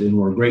strides and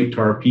were great to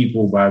our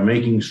people by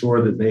making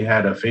sure that they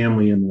had a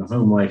family and a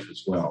home life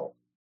as well.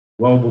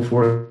 Well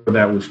before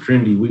that was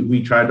trendy,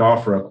 we tried to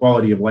offer a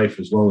quality of life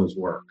as well as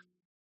work.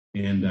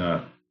 And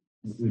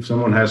if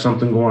someone has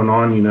something going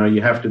on,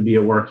 you have to be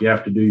at work, you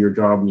have to do your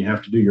job, and you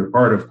have to do your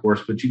part, of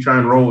course, but you try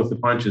and roll with the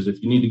punches.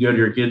 If you need to go to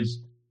your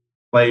kids'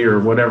 play or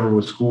whatever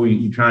with school,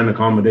 you try and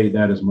accommodate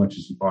that as much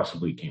as you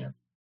possibly can.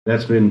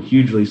 That's been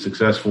hugely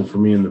successful for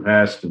me in the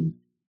past, and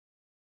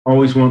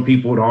always want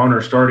people to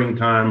honor starting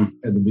time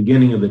at the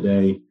beginning of the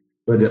day,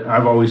 but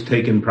I've always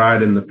taken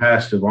pride in the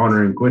past of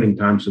honoring quitting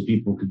time so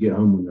people could get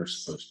home when they're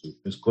supposed to,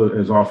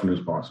 as often as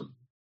possible.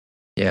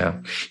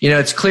 Yeah.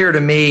 It's clear to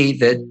me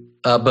that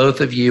both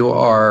of you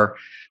are,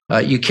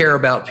 you care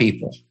about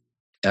people.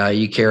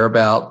 You care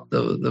about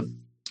the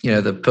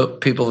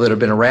people that have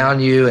been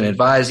around you and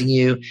advising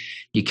you.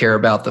 You care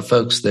about the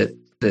folks that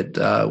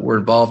were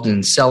involved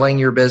in selling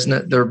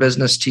their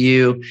business to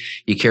you.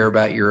 You care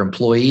about your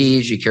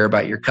employees. You care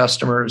about your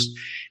customers.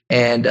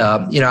 And,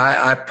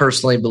 I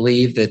personally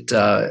believe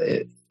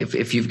that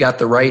if you've got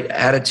the right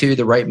attitude,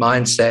 the right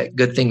mindset,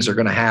 good things are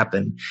going to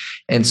happen.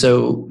 And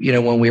so,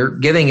 when we're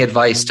giving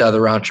advice to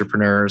other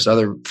entrepreneurs,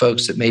 other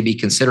folks that may be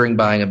considering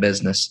buying a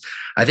business,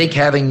 I think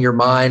having your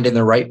mind in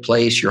the right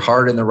place, your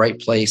heart in the right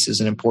place is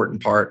an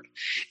important part.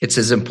 It's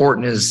as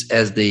important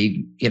as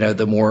the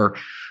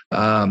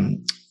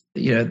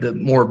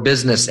more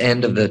business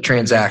end of the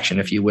transaction,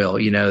 if you will,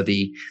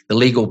 the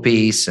legal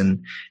piece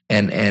and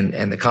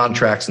the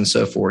contracts and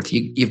so forth.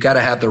 You've got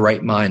to have the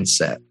right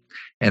mindset.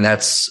 And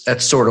that's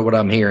sort of what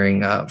I'm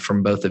hearing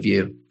from both of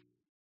you.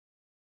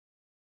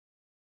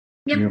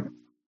 Yep.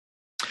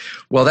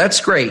 Well, that's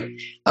great.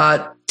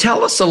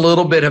 Tell us a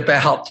little bit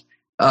about,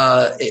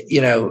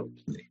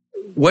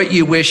 what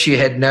you wish you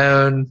had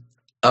known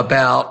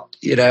about,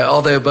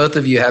 although both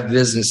of you have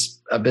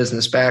a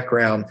business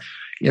background,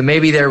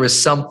 maybe there was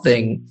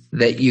something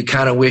that you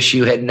kind of wish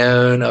you had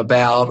known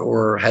about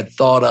or had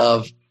thought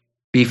of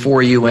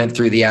before you went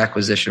through the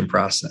acquisition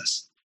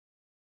process.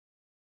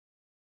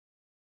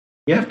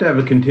 You have to have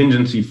a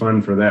contingency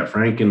fund for that,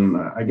 Frank. And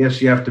I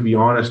guess you have to be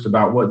honest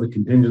about what the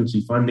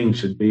contingency funding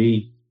should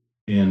be.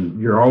 And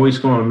you're always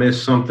going to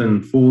miss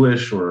something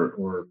foolish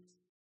or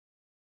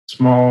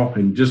small.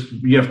 And just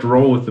you have to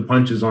roll with the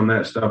punches on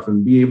that stuff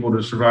and be able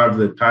to survive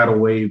the tidal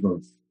wave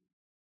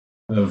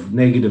of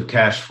negative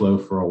cash flow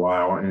for a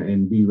while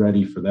and be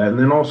ready for that. And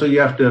then also you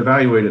have to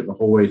evaluate it the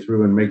whole way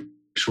through and make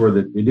sure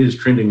that it is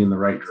trending in the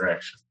right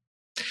direction.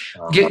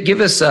 Give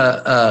us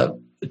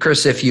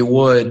Chris, if you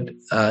would,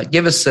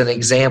 give us an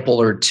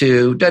example or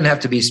two. Doesn't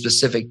have to be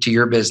specific to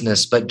your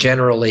business, but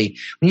generally,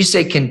 when you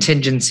say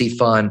contingency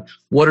fund,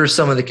 what are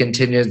some of the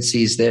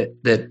contingencies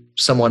that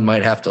someone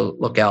might have to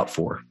look out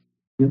for?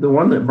 The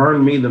one that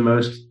burned me the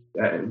most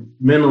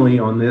mentally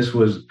on this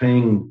was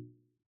paying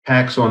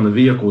tax on the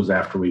vehicles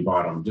after we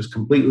bought them. Just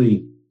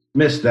completely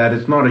missed that.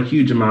 It's not a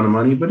huge amount of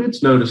money, but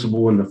it's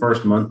noticeable in the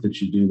first month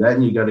that you do that,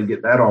 and you got to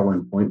get that all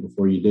in point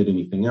before you did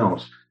anything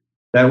else.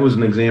 That was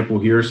an example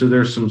here. So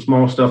there's some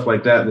small stuff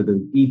like that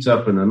eats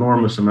up an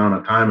enormous amount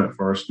of time at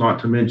first, not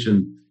to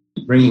mention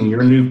bringing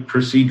your new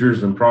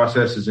procedures and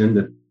processes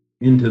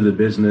into the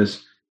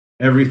business.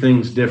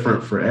 Everything's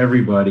different for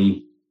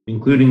everybody,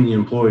 including the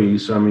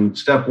employees. So,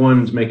 step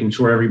one is making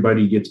sure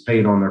everybody gets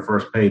paid on their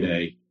first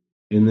payday.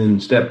 And then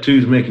step two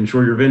is making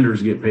sure your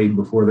vendors get paid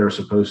before they're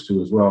supposed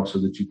to as well, so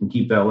that you can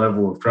keep that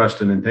level of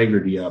trust and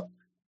integrity up.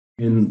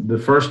 And the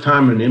first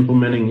time in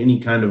implementing any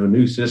kind of a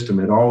new system,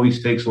 it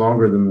always takes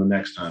longer than the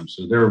next time.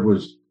 So there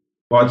was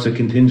lots of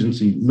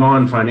contingency,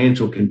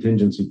 non-financial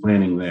contingency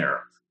planning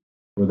there,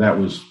 where that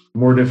was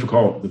more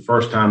difficult the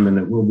first time than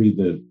it will be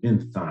the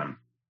nth time.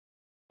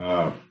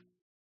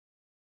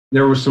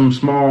 There were some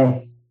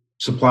small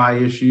supply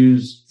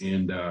issues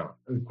and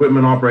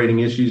equipment operating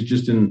issues,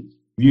 just in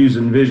views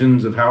and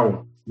visions of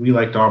how we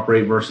like to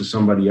operate versus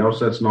somebody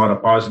else. That's not a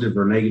positive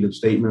or negative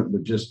statement,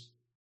 but just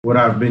what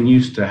I've been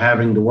used to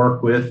having to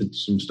work with.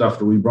 It's some stuff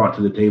that we brought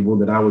to the table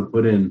that I would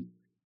put in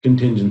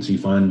contingency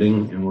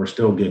funding, and we're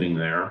still getting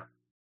there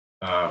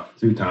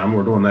through time.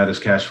 We're doing that as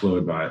cash flow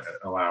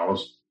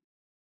allows.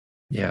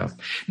 Yeah.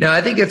 No,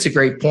 I think that's a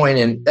great point.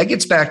 And that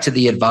gets back to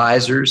the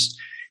advisors,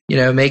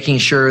 making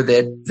sure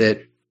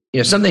that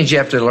some things you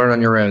have to learn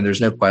on your own.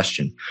 There's no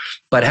question.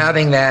 But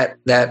having that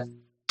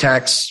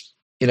tax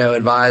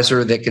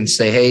advisor that can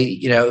say, hey,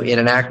 in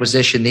an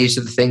acquisition, these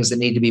are the things that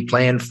need to be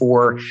planned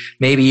for.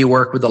 Maybe you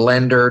work with a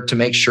lender to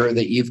make sure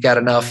that you've got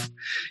enough,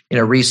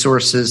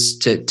 resources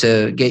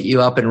to get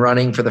you up and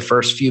running for the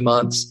first few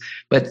months.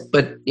 But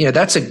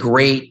that's a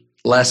great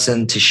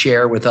lesson to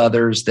share with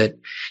others that,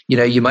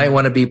 you might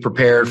want to be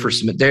prepared for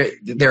some,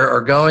 there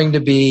are going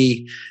to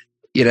be,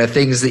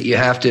 things that you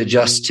have to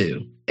adjust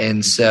to.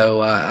 And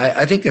so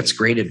I think that's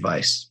great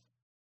advice.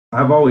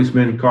 I've always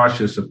been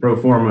cautious of pro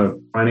forma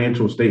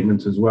financial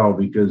statements as well,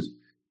 because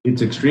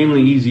it's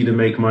extremely easy to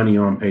make money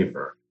on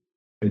paper.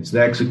 It's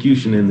the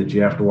execution in that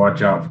you have to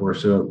watch out for.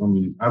 So,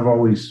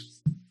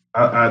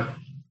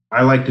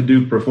 I like to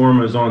do pro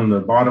formas on the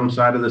bottom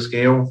side of the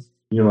scale.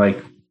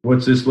 Like,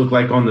 what's this look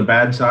like on the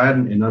bad side,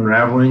 and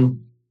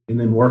unraveling, and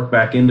then work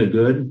back into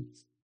good,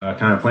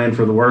 kind of plan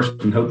for the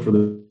worst and hope for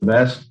the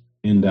best.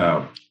 And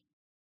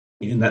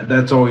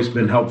that's always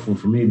been helpful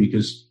for me,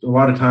 because a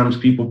lot of times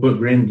people put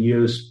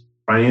grandiose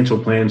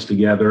financial plans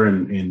together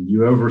and you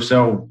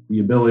oversell the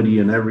ability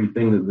and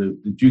everything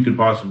that you could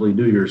possibly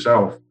do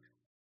yourself.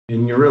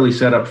 And you're really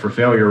set up for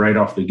failure right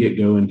off the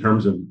get-go in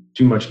terms of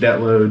too much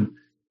debt load,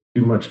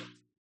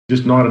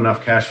 just not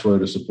enough cash flow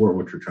to support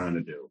what you're trying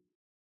to do.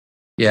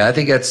 Yeah, I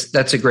think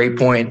that's a great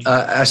point.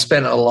 I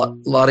spent a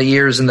lot of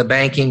years in the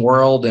banking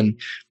world, and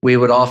we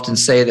would often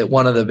say that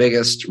one of the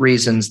biggest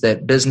reasons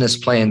that business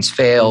plans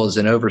fail is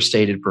an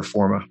overstated pro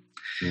forma.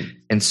 Mm-hmm.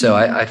 And so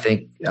I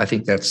think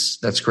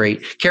that's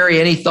great.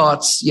 Carrie, any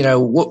thoughts?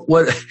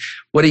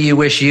 What do you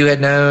wish you had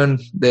known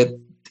that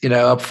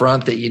up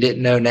front that you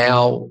didn't know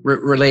now,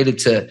 related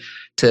to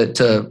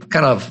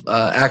kind of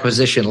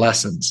acquisition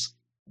lessons?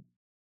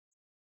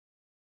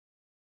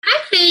 I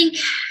think.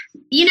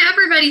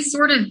 Everybody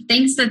sort of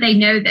thinks that they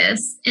know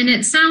this, and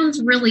it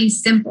sounds really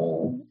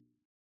simple.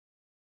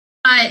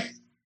 But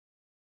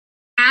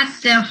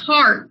at the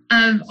heart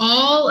of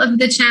all of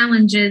the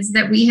challenges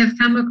that we have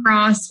come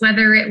across,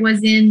 whether it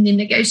was in the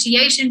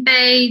negotiation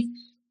phase,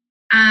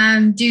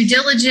 due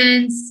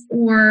diligence,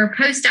 or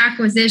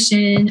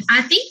post-acquisition,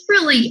 I think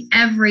really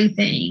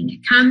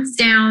everything comes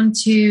down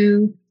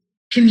to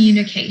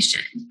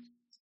communication.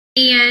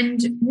 And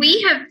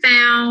we have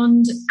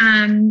found,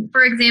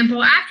 for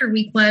example, after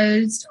we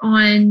closed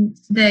on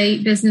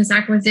the business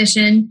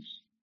acquisition,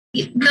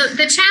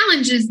 the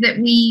challenges that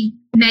we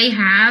may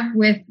have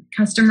with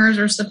customers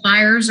or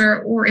suppliers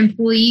or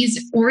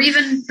employees, or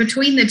even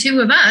between the two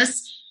of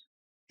us,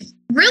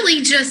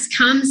 really just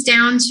comes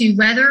down to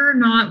whether or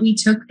not we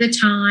took the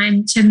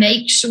time to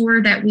make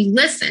sure that we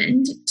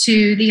listened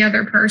to the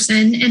other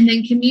person and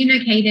then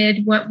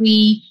communicated what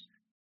we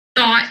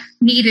thought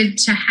needed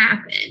to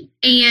happen.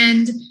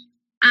 And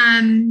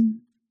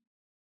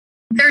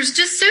there's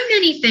just so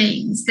many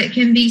things that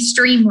can be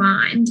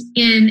streamlined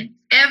in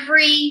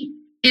every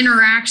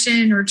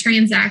interaction or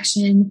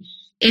transaction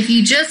if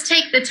you just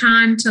take the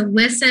time to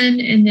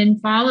listen and then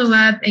follow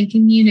up and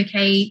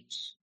communicate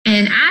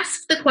and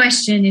ask the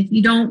question if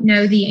you don't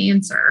know the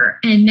answer,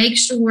 and make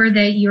sure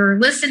that you're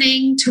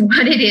listening to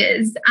what it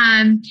is.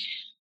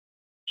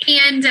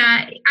 And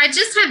I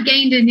just have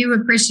gained a new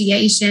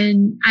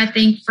appreciation, I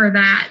think, for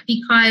that,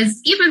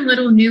 because even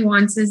little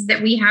nuances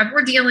that we have,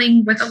 we're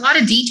dealing with a lot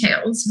of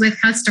details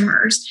with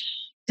customers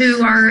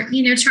who are,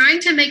 trying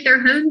to make their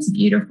homes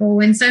beautiful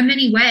in so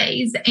many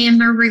ways.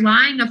 And they're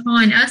relying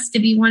upon us to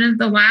be one of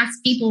the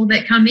last people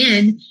that come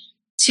in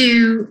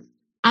to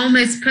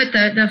almost put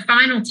the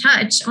final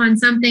touch on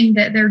something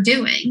that they're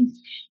doing.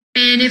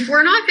 And if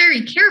we're not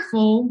very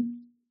careful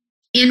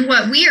in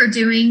what we are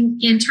doing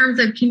in terms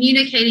of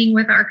communicating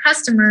with our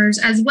customers,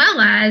 as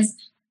well as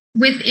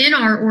within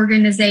our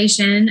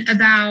organization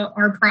about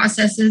our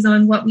processes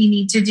on what we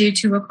need to do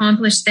to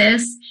accomplish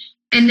this.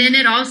 And then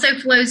it also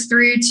flows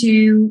through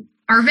to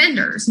our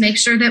vendors, make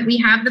sure that we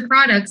have the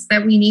products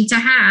that we need to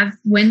have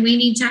when we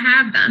need to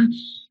have them.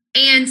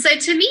 And so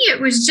to me,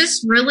 it was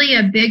just really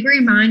a big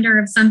reminder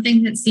of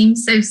something that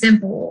seems so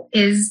simple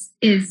is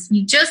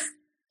you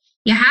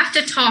have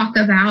to talk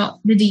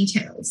about the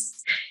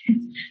details.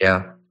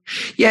 Yeah.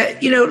 Yeah.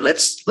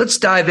 Let's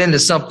dive into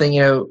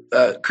something,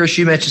 Chris,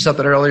 you mentioned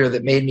something earlier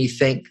that made me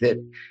think that,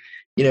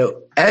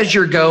 as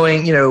you're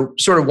going,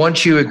 sort of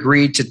once you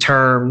agreed to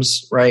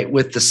terms, right,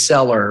 with the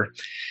seller,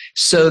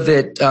 so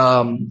that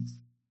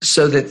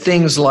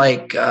things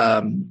like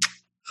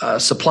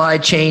supply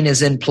chain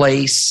is in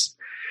place.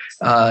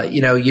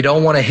 You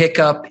don't want to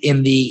hiccup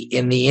in the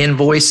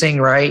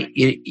invoicing, right?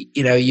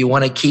 You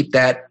want to keep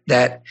that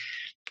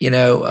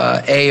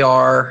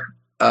AR,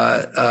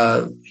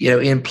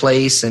 in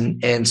place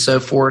and so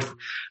forth.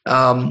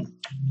 What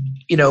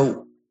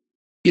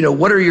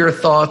are your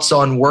thoughts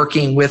on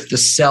working with the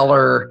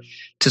seller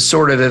to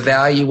sort of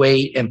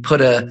evaluate and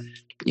put an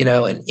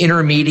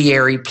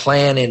intermediary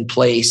plan in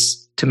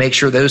place to make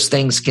sure those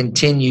things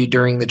continue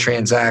during the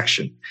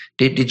transaction?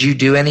 Did you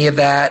do any of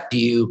that? Do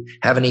you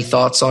have any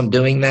thoughts on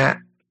doing that?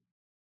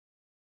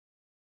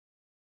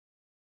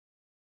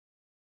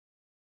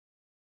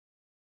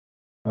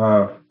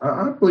 I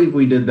believe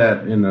we did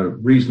that in a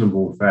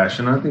reasonable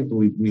fashion. I think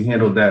we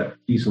handled that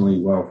decently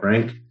well,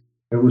 Frank.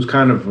 it was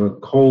kind of a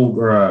cold,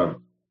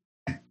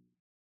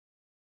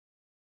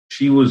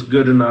 she was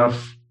good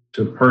enough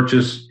to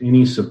purchase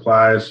any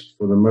supplies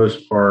for the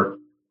most part,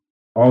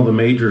 all the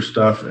major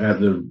stuff at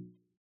the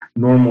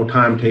normal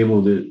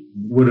timetable that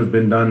would have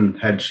been done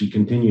had she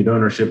continued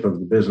ownership of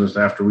the business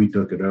after we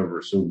took it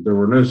over. So there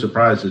were no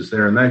surprises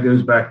there. And that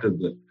goes back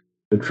to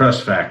the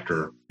trust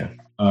factor.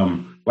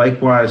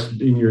 Likewise,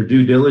 in your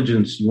due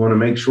diligence, you want to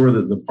make sure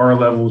that the par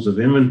levels of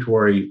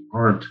inventory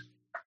aren't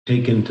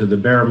taken to the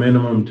bare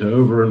minimum to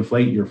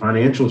overinflate your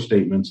financial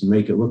statements and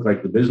make it look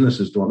like the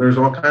business is doing. There's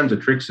all kinds of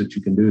tricks that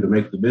you can do to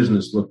make the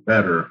business look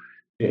better.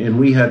 And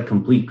we had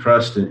complete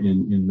trust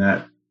in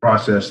that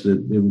process,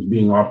 that it was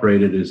being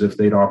operated as if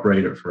they'd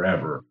operate it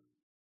forever.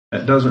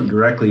 That doesn't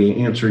directly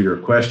answer your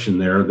question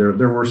there.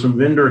 There were some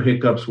vendor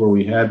hiccups where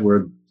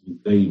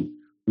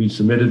we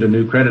submitted a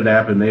new credit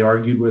app and they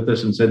argued with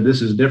us and said,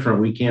 this is different.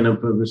 We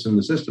can't put this in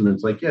the system. And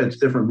it's like, yeah, it's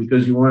different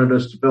because you wanted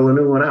us to fill a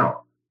new one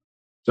out.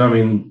 So, I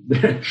mean,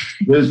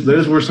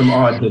 those were some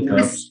odd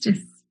hiccups.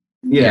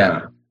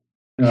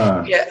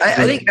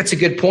 I think that's a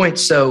good point.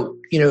 So,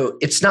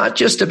 it's not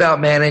just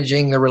about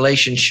managing the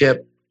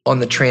relationship on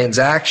the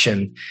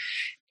transaction.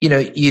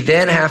 You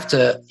then have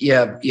to, you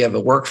have a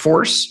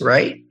workforce,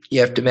 right?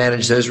 You have to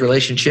manage those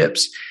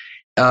relationships.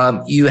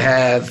 You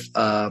have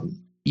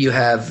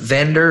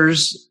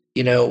vendors,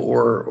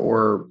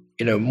 or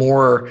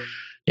more,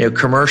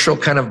 commercial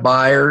kind of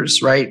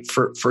buyers, right?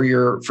 For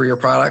your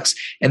products.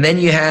 And then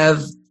you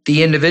have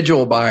the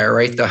individual buyer,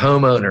 right? The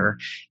homeowner,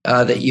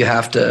 that you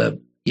have to,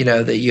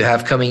 that you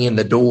have coming in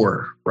the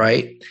door,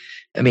 right?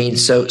 I mean,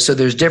 so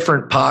there's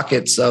different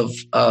pockets of,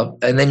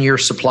 and then your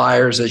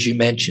suppliers, as you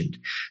mentioned.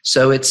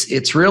 So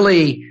it's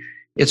really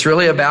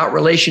about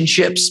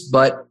relationships,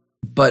 but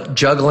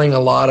juggling a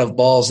lot of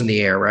balls in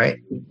the air, right?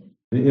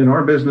 In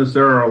our business,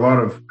 there are a lot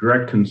of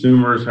direct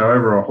consumers,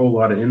 however, a whole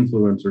lot of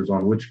influencers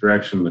on which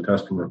direction the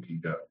customer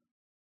can go.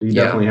 So you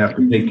definitely have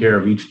to take care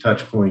of each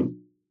touch point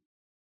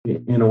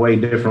in a way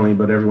differently,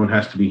 but everyone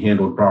has to be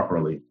handled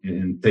properly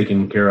and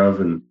taken care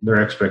of and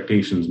their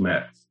expectations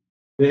met.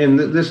 And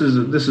this is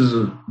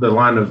the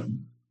line of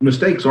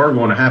mistakes are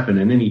going to happen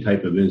in any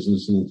type of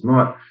business. And it's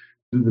not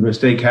the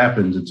mistake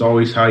happens. It's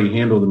always how you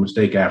handle the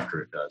mistake after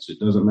it does. It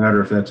doesn't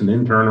matter if that's an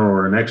internal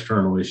or an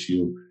external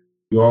issue.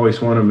 You always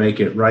want to make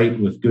it right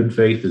with good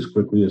faith as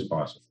quickly as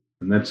possible.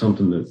 And that's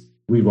something that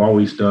we've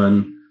always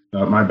done.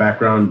 My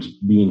background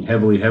being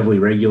heavily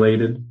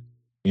regulated,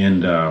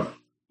 and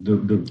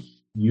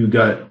you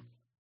got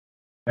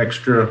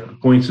extra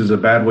points is a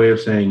bad way of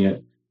saying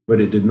it, but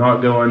it did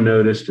not go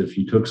unnoticed if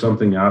you took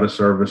something out of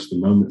service the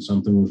moment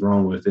something was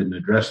wrong with it and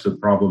addressed the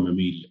problem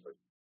immediately.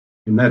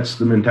 And that's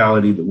the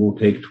mentality that we'll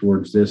take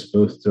towards this,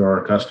 both to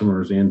our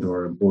customers and to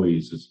our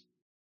employees,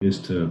 is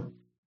to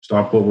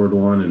stop what we're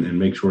doing and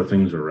make sure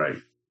things are right.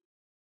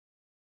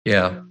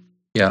 Yeah.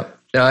 No,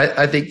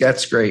 I think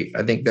that's great.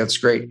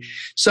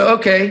 So,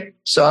 okay.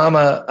 So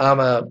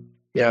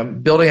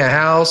I'm building a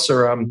house,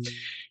 or I'm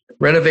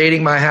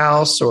renovating my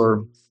house,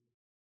 or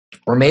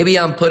maybe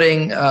I'm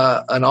putting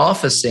an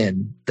office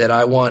in that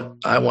I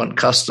want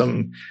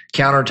custom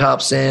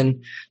countertops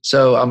in.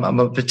 So I'm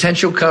a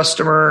potential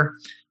customer.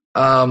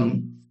 Why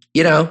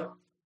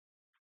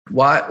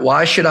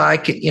should I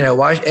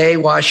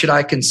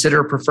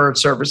consider preferred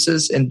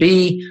services? And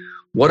B,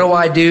 what do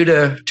I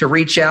do to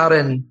reach out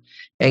and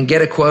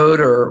get a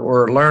quote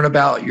or learn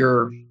about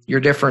your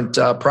different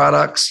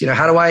products?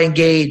 How do I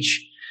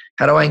engage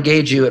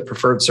you at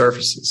Preferred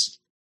Services?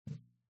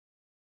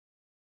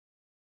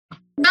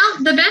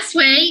 Well, the best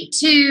way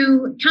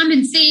to come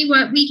and see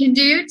what we can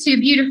do to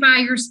beautify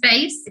your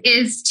space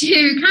is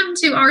to come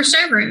to our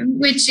showroom,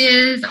 which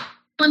is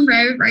on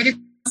Road, right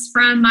across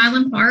from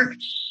Milan Park.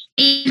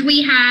 And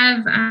we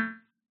have out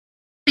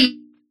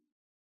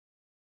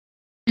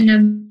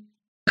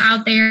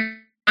there,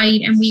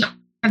 and we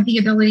have the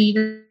ability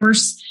to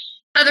source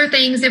other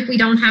things if we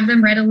don't have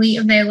them readily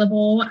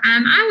available.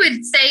 I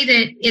would say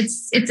that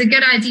it's a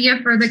good idea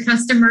for the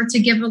customer to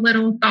give a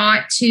little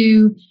thought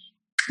to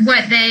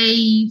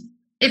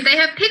if they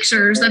have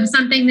pictures of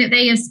something that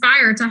they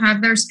aspire to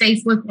have their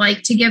space look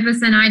like, to give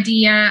us an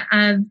idea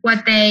of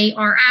what they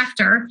are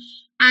after.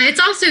 It's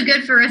also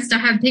good for us to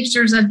have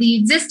pictures of the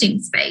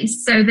existing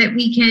space so that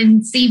we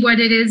can see what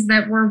it is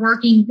that we're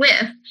working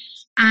with.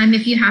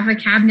 If you have a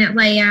cabinet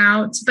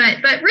layout,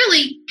 but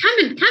really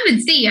come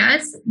and see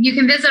us. You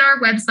can visit our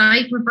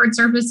website,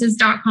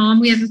 preferredservices.com.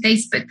 We have a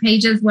Facebook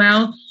page as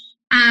well.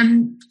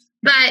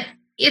 But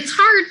it's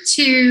hard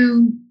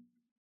to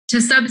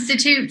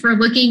substitute for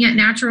looking at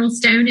natural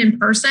stone in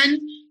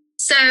person.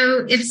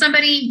 So if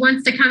somebody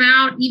wants to come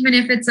out, even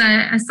if it's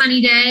a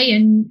sunny day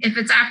and if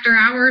it's after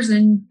hours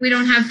and we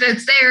don't have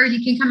folks there,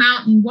 you can come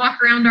out and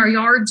walk around our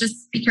yard.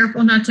 Just be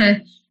careful not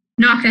to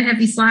knock a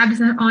heavy slab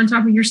on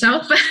top of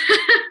yourself. But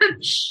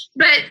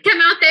come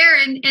out there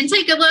and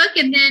take a look,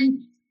 and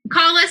then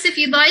call us if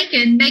you'd like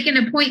and make an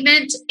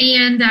appointment,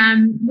 and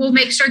we'll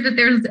make sure that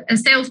there's a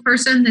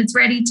salesperson that's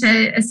ready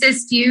to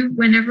assist you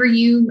whenever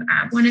you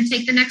want to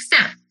take the next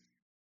step.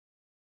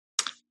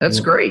 That's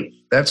great.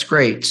 That's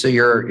great. So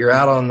you're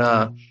out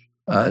on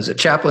is it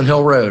Chaplain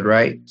Hill Road,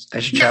 right?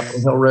 That's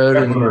Chaplain Hill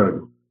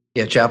Road.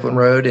 Chaplain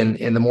Road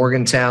in the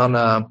Morgantown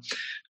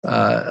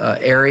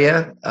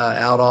area,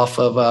 out off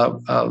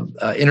of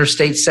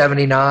Interstate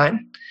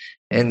 79.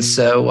 And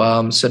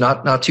so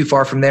not too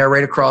far from there,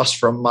 right across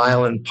from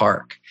Milan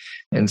Park.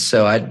 And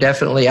so I've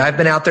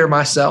been out there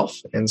myself.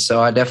 And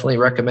so I definitely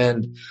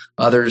recommend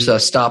others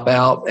stop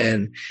out.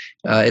 And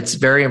it's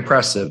very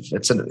impressive.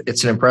 It's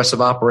an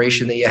impressive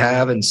operation that you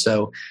have. And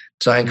so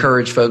I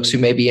encourage folks who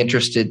may be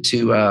interested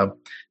to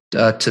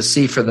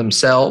see for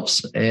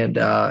themselves and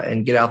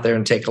get out there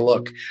and take a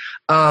look.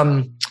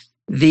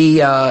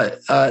 The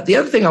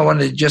other thing I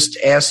wanted to just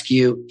ask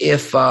you,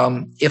 if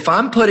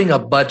I'm putting a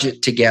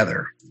budget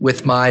together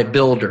with my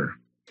builder,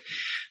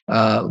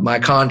 my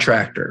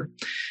contractor,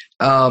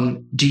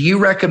 do you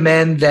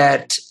recommend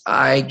that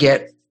I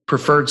get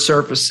Preferred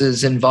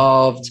Surfaces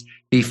involved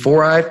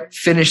before I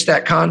finish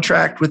that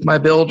contract with my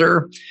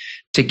builder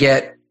to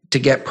get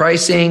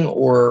pricing,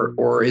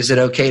 or is it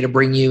okay to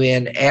bring you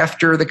in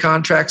after the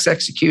contract's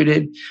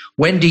executed?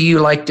 When do you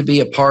like to be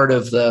a part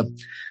of the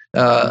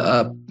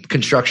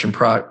construction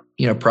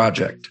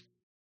project?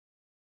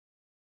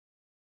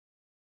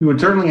 You would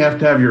certainly have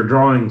to have your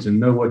drawings and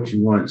know what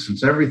you want.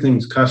 Since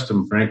everything's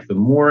custom, Frank, the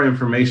more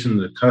information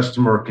the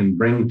customer can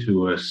bring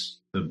to us,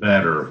 the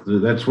better.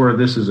 That's where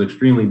this is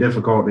extremely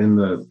difficult.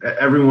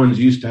 Everyone's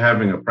used to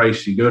having a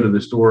price. You go to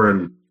the store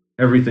and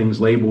everything's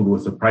labeled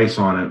with a price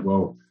on it.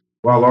 Well,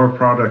 while our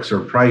products are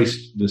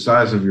priced, the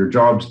size of your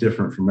job's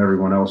different from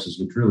everyone else's,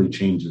 which really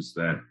changes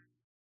that.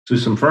 So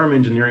some firm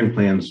engineering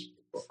plans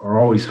are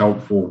always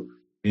helpful.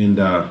 And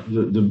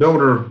the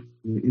builder,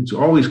 it's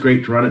always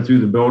great to run it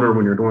through the builder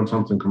when you're doing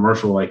something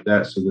commercial like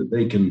that, so that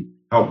they can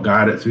help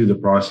guide it through the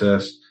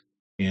process.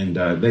 And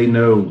they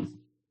know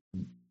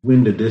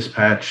when to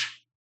dispatch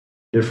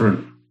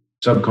different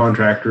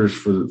subcontractors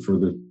for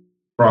the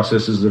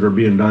processes that are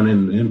being done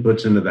in the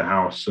inputs into the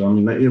house. So, I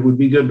mean, it would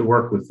be good to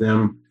work with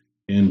them.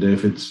 And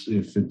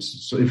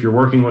if you're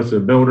working with a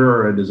builder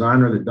or a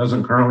designer that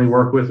doesn't currently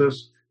work with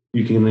us,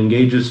 you can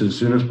engage us as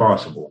soon as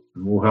possible,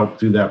 and we'll help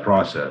through that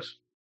process.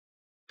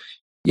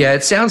 Yeah,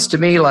 it sounds to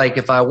me like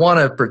if I want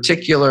a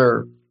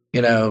particular,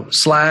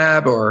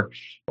 slab or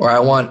I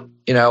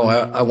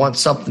want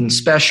something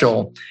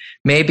special,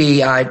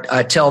 maybe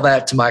I tell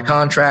that to my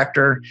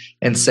contractor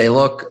and say,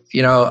 look,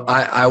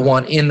 I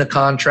want in the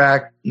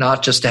contract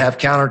not just to have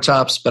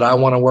countertops, but I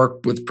want to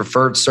work with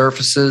preferred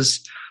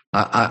surfaces.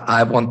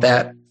 I want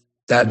that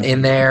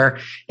in there.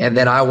 And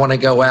then I want to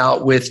go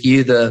out with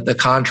you, the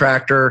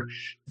contractor,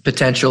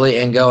 potentially,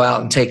 and go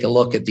out and take a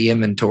look at the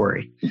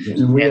inventory.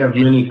 And we have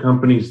many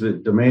companies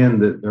that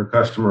demand that their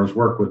customers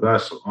work with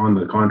us on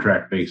the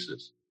contract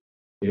basis.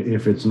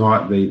 If it's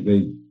not,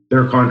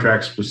 their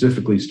contracts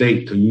specifically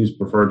state to use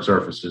preferred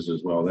surfaces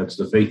as well. That's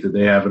the faith that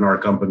they have in our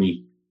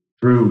company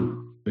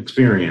through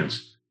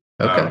experience,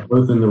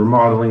 both in the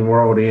remodeling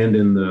world and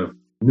in the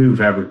new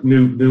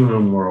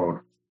home world.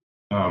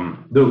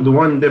 The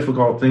one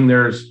difficult thing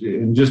there is,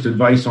 and just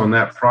advice on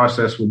that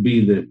process would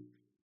be that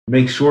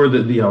make sure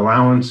that the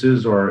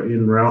allowances are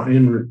in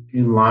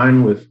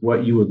line with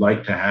what you would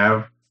like to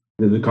have,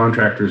 that the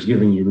contractor is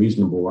giving you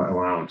reasonable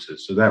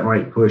allowances. So that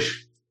might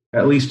push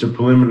at least a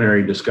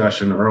preliminary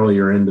discussion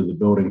earlier into the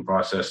building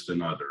process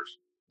than others.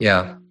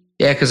 Yeah,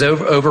 because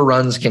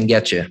overruns can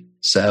get you.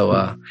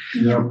 So,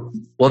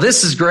 Well,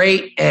 this is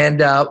great,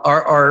 and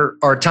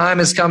our time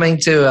is coming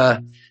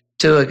to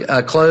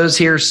a close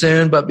here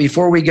soon. But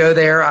before we go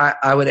there,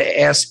 I would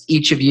ask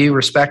each of you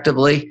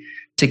respectively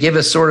to give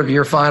us sort of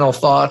your final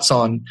thoughts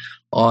on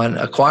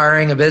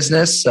acquiring a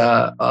business,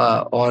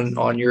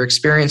 on your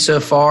experience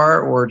so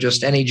far, or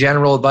just any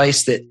general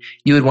advice that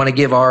you would want to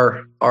give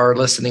our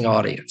listening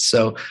audience.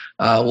 So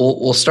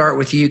we'll start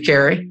with you,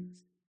 Carrie.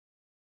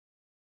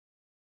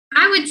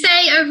 I would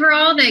say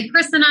overall that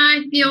Chris and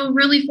I feel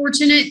really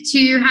fortunate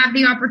to have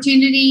the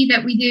opportunity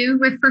that we do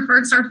with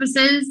Preferred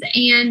Surfaces,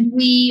 and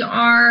we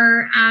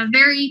are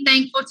very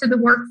thankful to the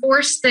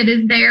workforce that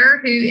is there,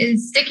 who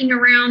is sticking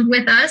around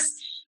with us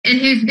and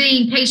who's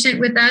being patient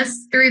with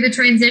us through the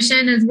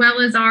transition, as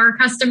well as our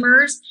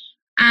customers,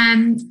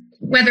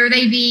 whether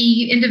they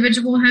be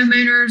individual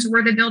homeowners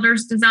or the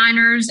builders,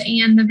 designers,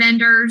 and the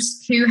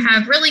vendors who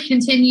have really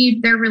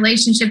continued their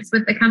relationships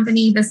with the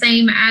company the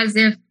same as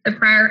if the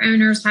prior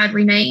owners had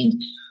remained.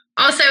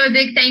 Also, a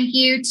big thank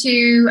you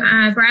to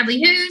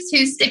Bradley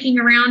who's sticking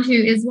around, who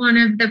is one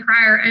of the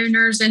prior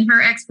owners, and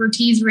her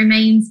expertise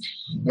remains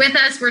with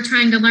us. We're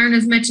trying to learn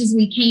as much as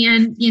we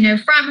can,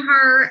 from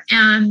her.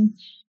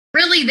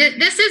 Really,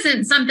 this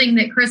isn't something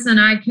that Chris and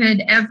I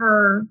could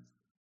ever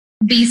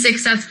be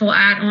successful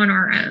at on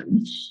our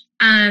own.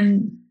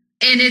 And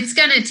it's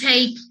going to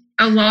take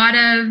a lot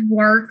of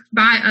work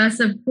by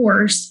us, of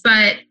course,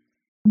 but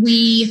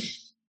we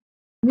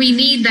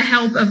need the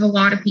help of a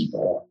lot of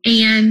people.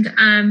 And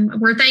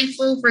we're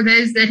thankful for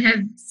those that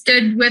have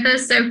stood with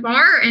us so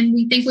far, and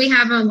we think we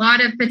have a lot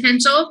of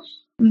potential,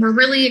 and we're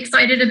really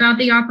excited about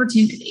the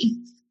opportunity.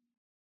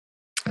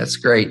 That's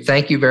great.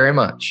 Thank you very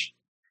much.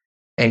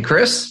 And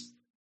Chris?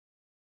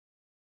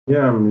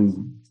 Yeah, I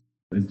mean,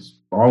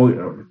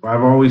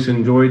 I've always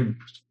enjoyed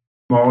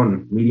small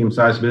and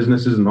medium-sized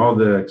businesses and all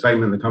the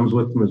excitement that comes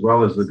with them, as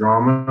well as the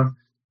drama.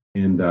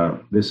 And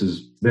this has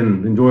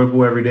been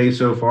enjoyable every day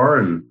so far,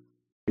 and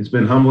it's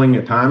been humbling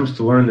at times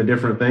to learn the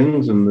different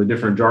things and the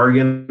different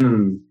jargon,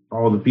 and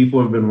all the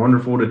people have been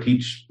wonderful to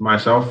teach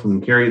myself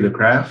and carry the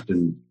craft,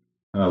 and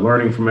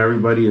learning from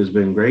everybody has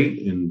been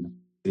great. And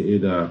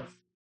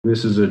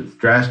this is a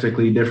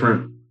drastically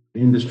different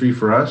industry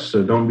for us,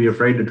 so don't be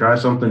afraid to try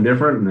something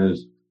different. And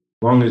as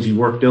long as you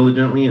work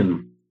diligently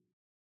and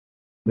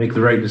make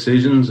the right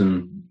decisions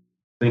and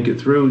think it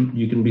through,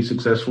 you can be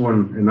successful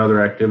in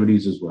other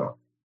activities as well.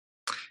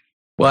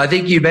 Well, I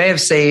think you may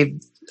have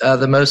saved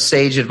the most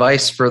sage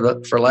advice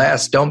for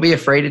last. Don't be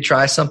afraid to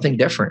try something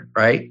different,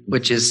 right?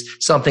 Which is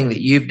something that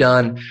you've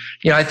done.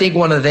 I think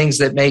one of the things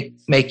that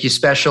make you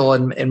special,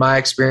 in my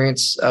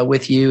experience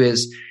with you,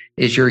 is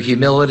your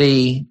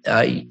humility.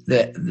 How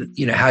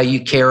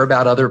you care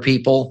about other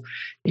people.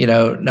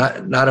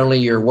 Not only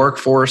your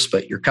workforce,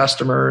 but your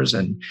customers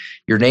and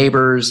your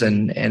neighbors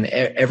and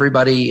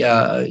everybody.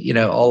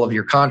 All of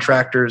your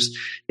contractors.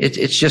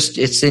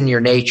 It's in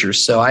your nature.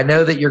 So I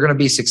know that you're going to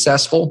be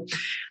successful.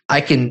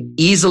 I can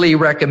easily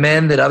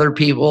recommend that other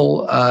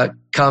people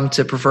come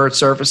to Preferred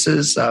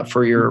Services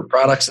for your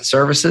products and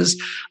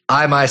services.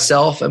 I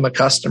myself am a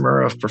customer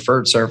of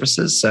Preferred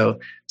Services, so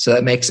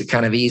that makes it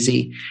kind of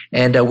easy.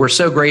 And we're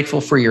so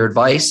grateful for your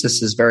advice.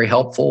 This is very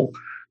helpful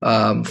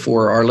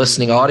for our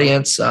listening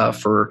audience,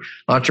 for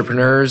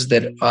entrepreneurs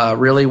that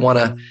really want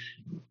to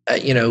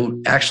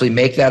actually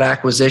make that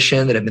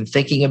acquisition, that have been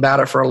thinking about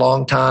it for a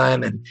long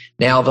time, and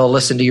now they'll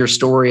listen to your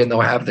story and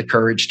they'll have the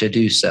courage to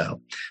do so.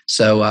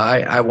 So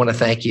I want to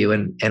thank you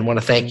and want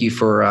to thank you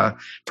for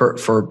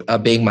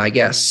being my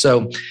guest.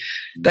 So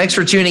thanks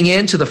for tuning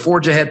in to the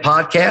Forge Ahead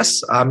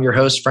podcast. I'm your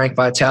host, Frank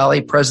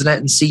Vitale, President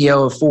and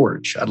CEO of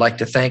Forge. I'd like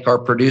to thank our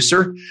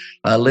producer,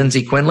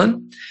 Lindsay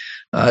Quinlan.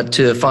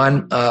 To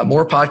find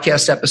more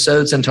podcast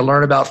episodes and to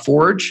learn about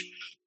Forge,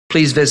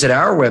 please visit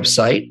our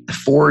website,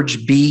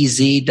 forgebz.com.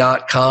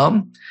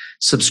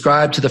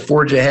 Subscribe to the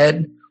Forge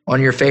Ahead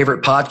on your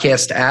favorite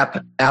podcast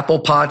app,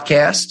 Apple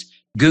Podcast,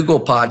 Google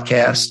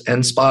Podcast,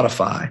 and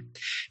Spotify.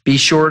 Be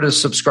sure to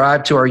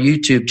subscribe to our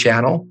YouTube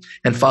channel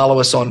and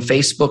follow us on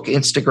Facebook,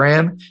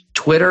 Instagram,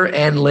 Twitter,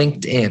 and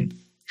LinkedIn.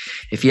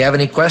 If you have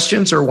any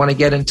questions or want to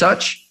get in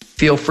touch,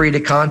 feel free to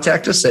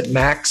contact us at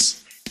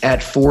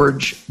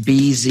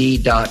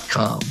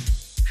max@forgebz.com.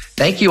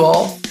 Thank you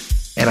all.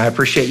 And I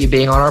appreciate you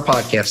being on our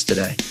podcast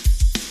today.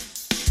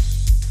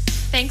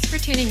 Thanks for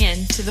tuning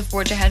in to the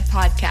Forge Ahead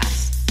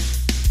podcast.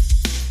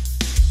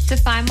 To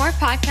find more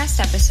podcast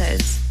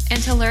episodes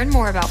and to learn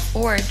more about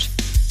Forge,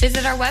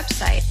 visit our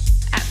website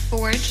at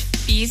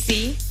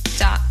forgebz.com.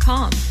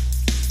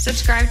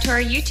 Subscribe to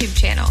our YouTube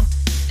channel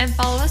and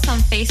follow us on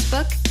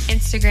Facebook,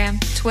 Instagram,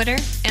 Twitter,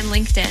 and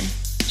LinkedIn.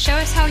 Show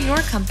us how your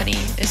company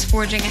is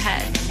forging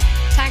ahead.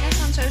 Tag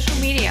us on social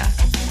media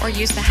or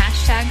use the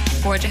hashtag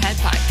Forge Ahead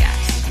Podcast.